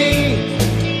be,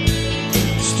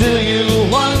 still you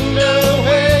wonder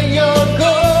where you're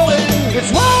going.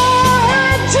 It's why I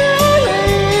had to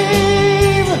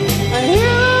leave. I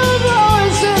hear a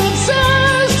voice and it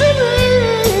says to me,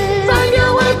 find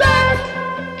your way back,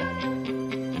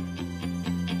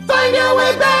 find your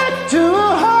way back to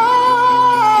her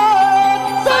heart,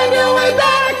 find your way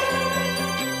back,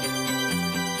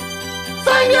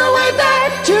 find your way back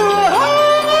to her heart.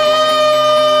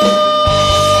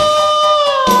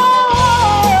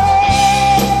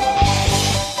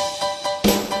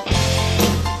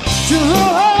 To her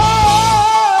heart.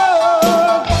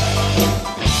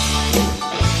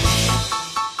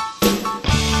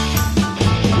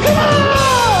 Come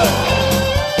on!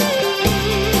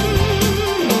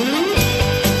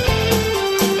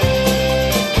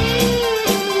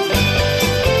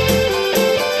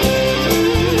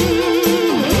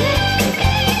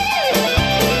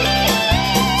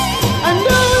 I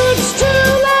know it's too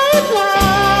late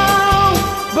now,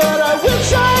 but I wish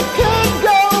I could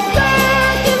go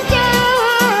back in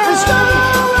time and start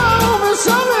all over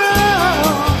somehow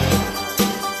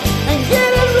and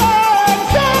get it right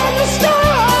from the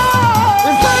start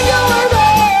and find your way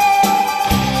back,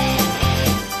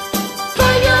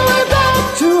 find your way back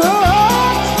to her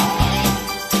heart,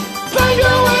 find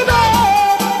your way back,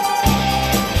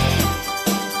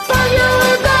 find your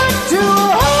way back to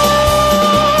her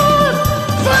heart,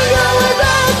 find your way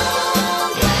back,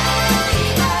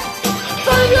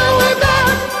 find your way back,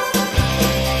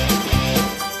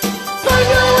 find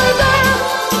your way back,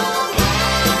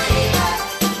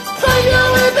 find your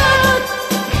way back,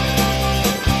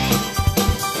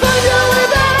 find your way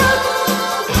back,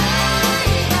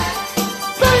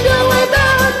 find your way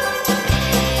back,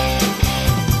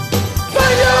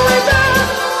 find your way back,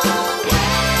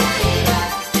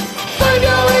 find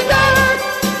your way back.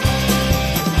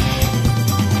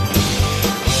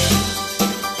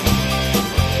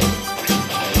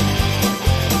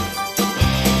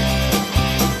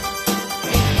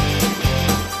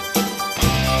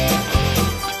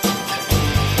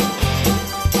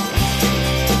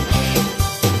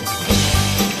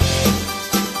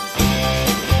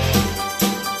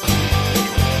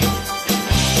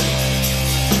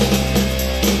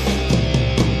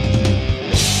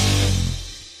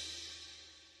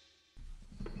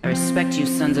 I respect you,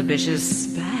 sons of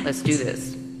bitches. Let's do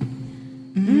this.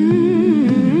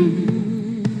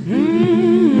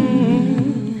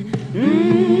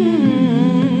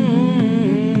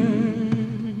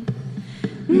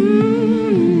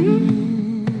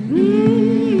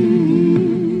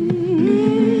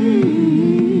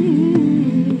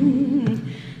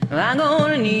 I'm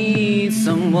gonna need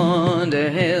someone to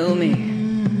help me.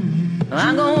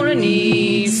 I'm gonna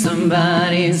need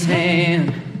somebody's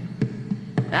hand.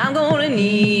 I'm gonna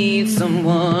need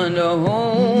someone to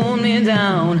hold me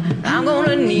down. I'm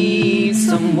gonna need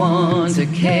someone to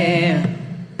care.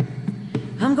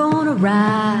 I'm gonna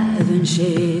writhe and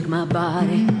shake my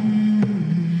body.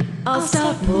 I'll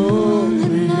start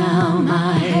pulling out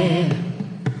my hair.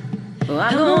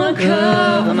 I'm gonna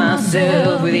cover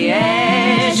myself with the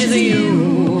ashes of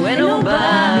you, and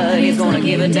nobody's gonna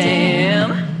give a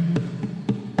damn.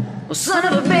 Well, son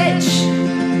of a bitch,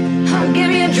 I'll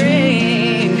give you a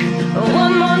drink.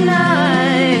 One more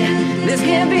night, this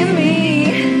can't be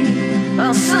me.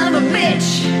 Oh, son of a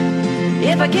bitch,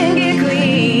 if I can't get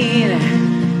clean,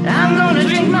 I'm gonna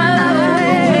drink my life away.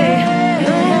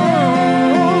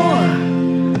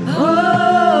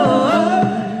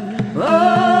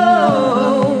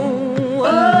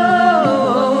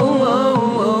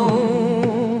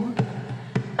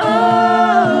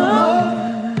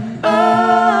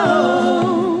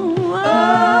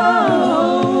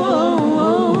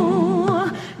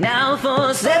 Now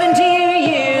for 17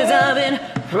 years I've been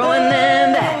throwing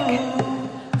them back.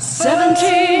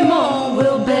 17 more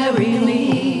will bury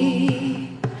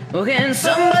me. Oh, can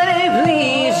somebody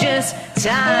please just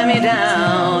tie me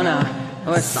down?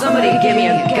 Or somebody give me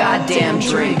a goddamn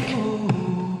drink.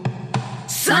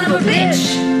 Son of a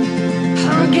bitch,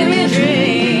 give me a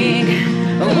drink.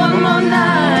 One more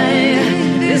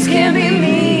night, this can't be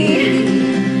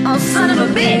me. Oh, son of a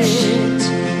bitch,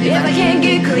 if I can't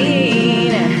get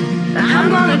clean, I'm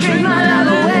gonna drink my life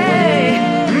away.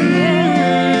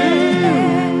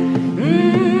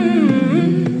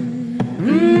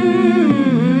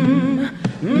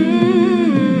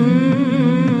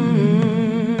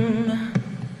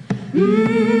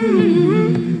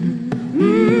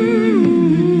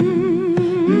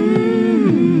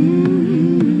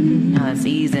 Now let's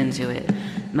ease into it.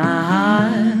 My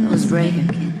heart was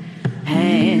breaking,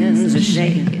 hands are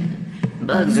shaking,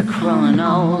 bugs are crawling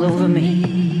all over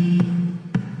me.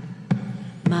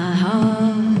 My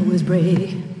heart was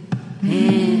breaking,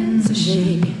 hands are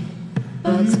shaking,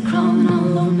 bugs are crawling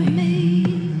all over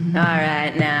me.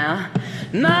 Alright now.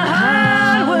 My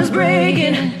heart was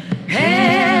breaking,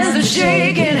 hands are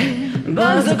shaking,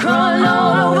 bugs are crawling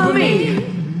all over me.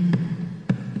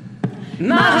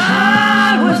 My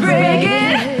heart was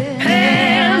breaking,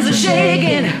 hands are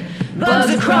shaking, bugs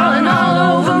are crawling all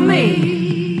over me.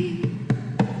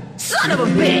 Son of a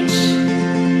bitch,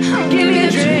 give me a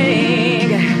drink.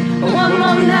 One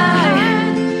more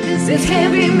night, this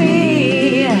can't be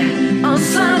me. Oh,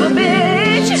 son of a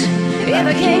bitch, if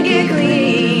I can't get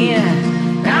clean,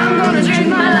 I'm gonna drink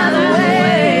my life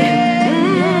away.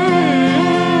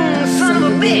 Son of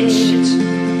a bitch,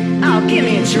 oh, give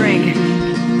me a drink.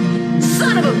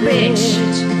 Son of a bitch,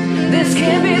 this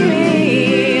can't be me.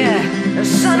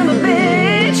 Son of a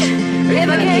bitch, if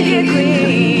I can't get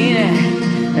clean,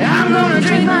 I'm gonna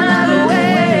drink my life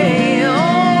away. Oh,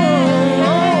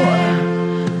 oh,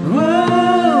 oh,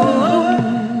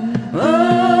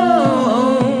 oh,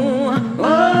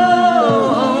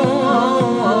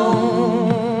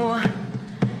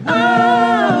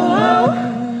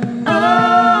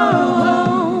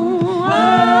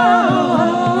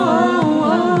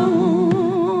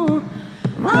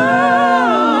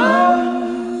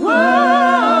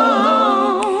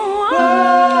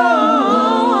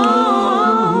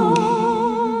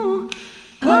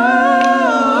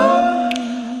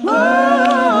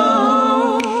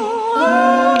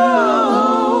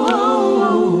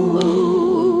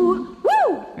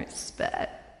 oh, respect.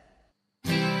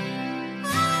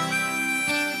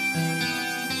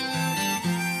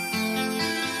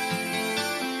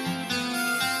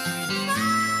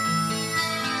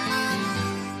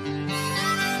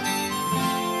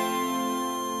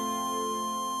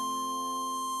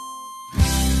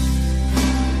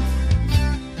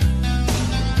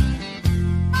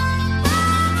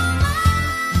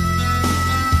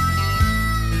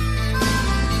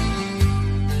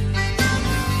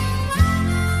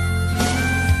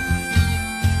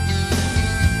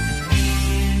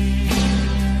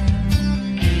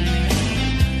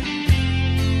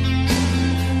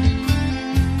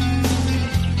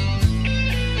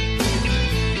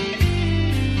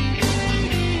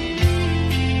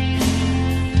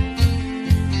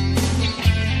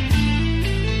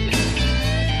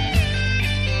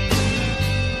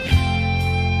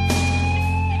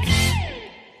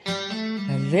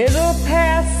 Little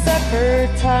past supper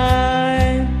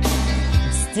time,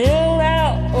 I'm still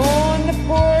out on the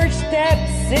porch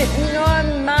steps, sitting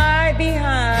on my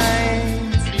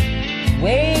behind,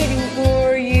 waiting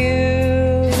for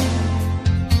you,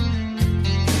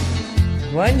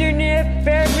 wondering if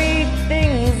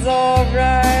everything's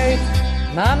alright.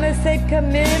 Mama said,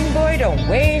 come in, boy, don't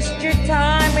waste your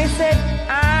time. I said,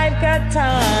 I've got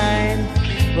time,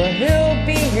 well, he'll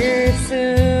be here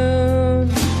soon.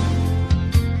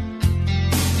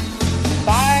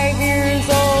 5 years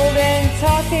old and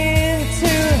talking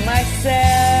to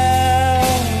myself.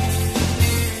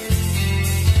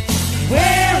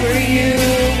 Where were you?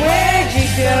 Where'd you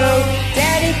go?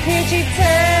 Daddy, could you tell?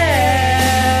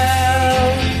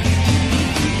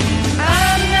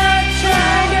 I'm not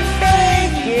trying to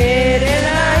fake it, and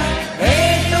I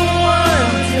ain't the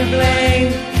one to blame.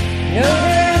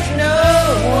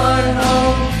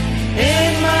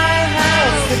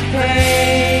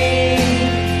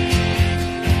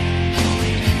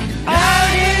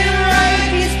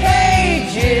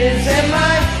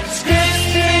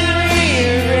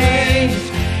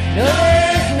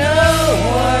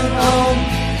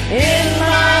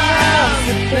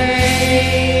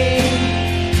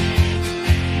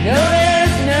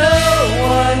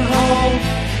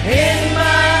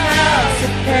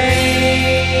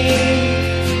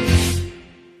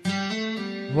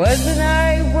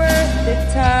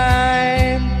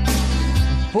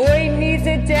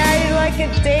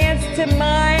 could dance to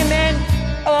mine, and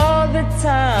all the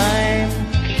time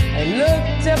I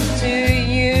looked up to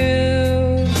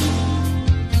you.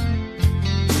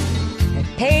 I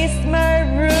paced my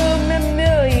room a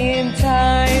million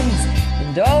times,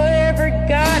 and all I ever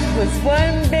got was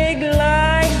one big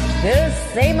lie, the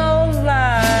same old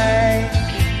lie.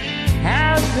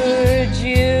 How could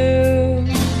you?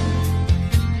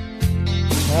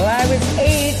 Well, I was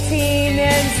 18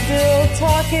 and still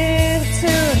talking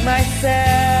to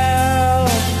myself.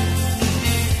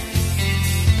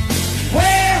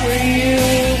 Where were you?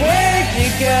 Where'd you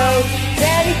go?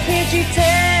 Daddy, can't you tell?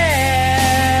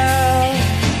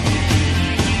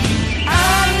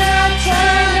 I'm not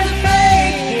trying to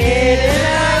fake it, and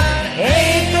I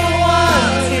ain't the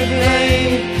one to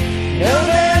blame. No,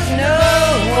 there's no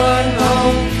one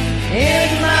home in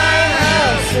my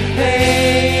house of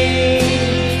pain.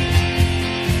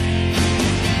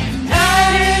 I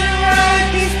didn't write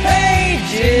these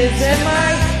pages, and my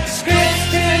script's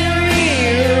been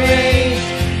rearranged.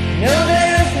 No,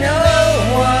 there's no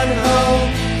one home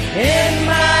in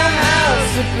my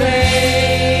house of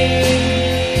pain.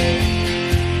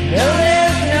 No,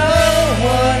 there's no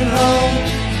one home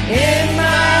in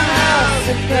my house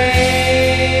of pain.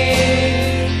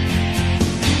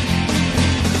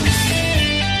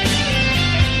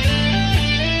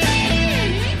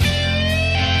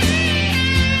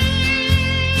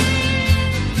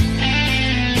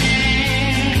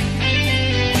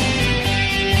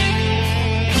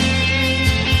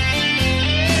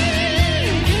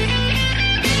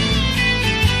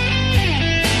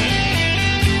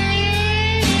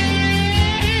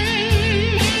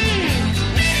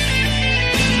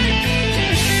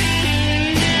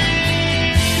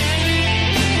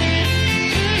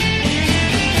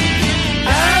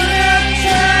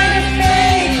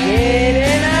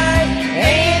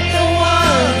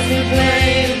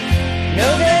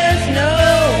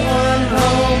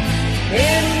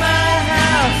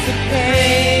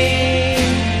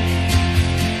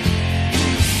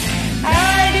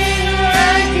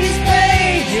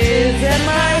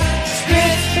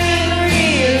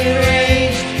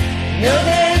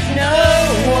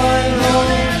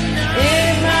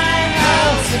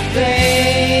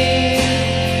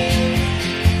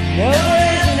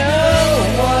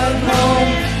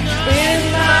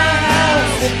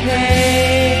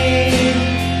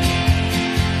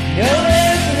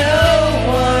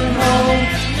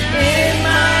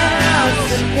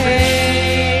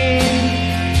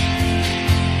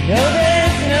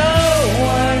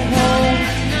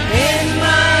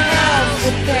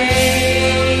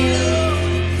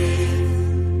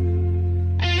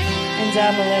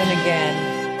 I'm alone again.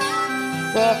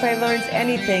 Well, if I learned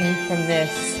anything from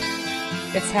this,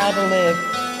 it's how to live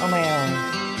on my own.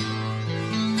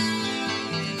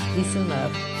 Peace and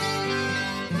love.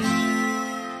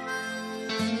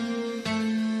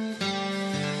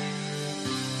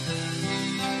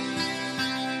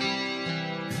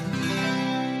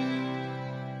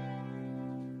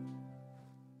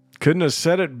 Couldn't have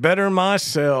said it better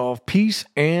myself. Peace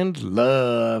and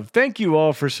love. Thank you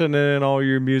all for sending in all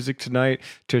your music tonight.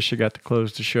 Tisha got to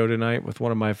close the show tonight with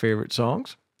one of my favorite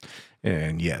songs.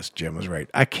 And yes, Jim was right.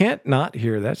 I can't not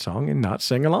hear that song and not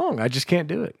sing along. I just can't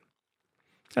do it.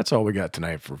 That's all we got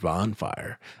tonight for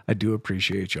Bonfire. I do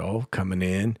appreciate y'all coming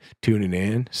in, tuning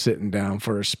in, sitting down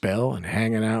for a spell and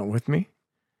hanging out with me.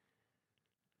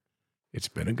 It's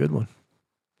been a good one.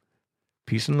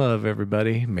 Peace and love,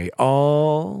 everybody. May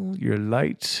all your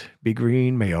lights be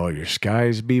green. May all your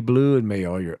skies be blue. And may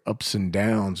all your ups and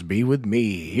downs be with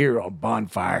me here on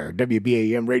Bonfire.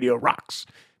 WBAM Radio rocks.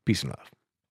 Peace and love.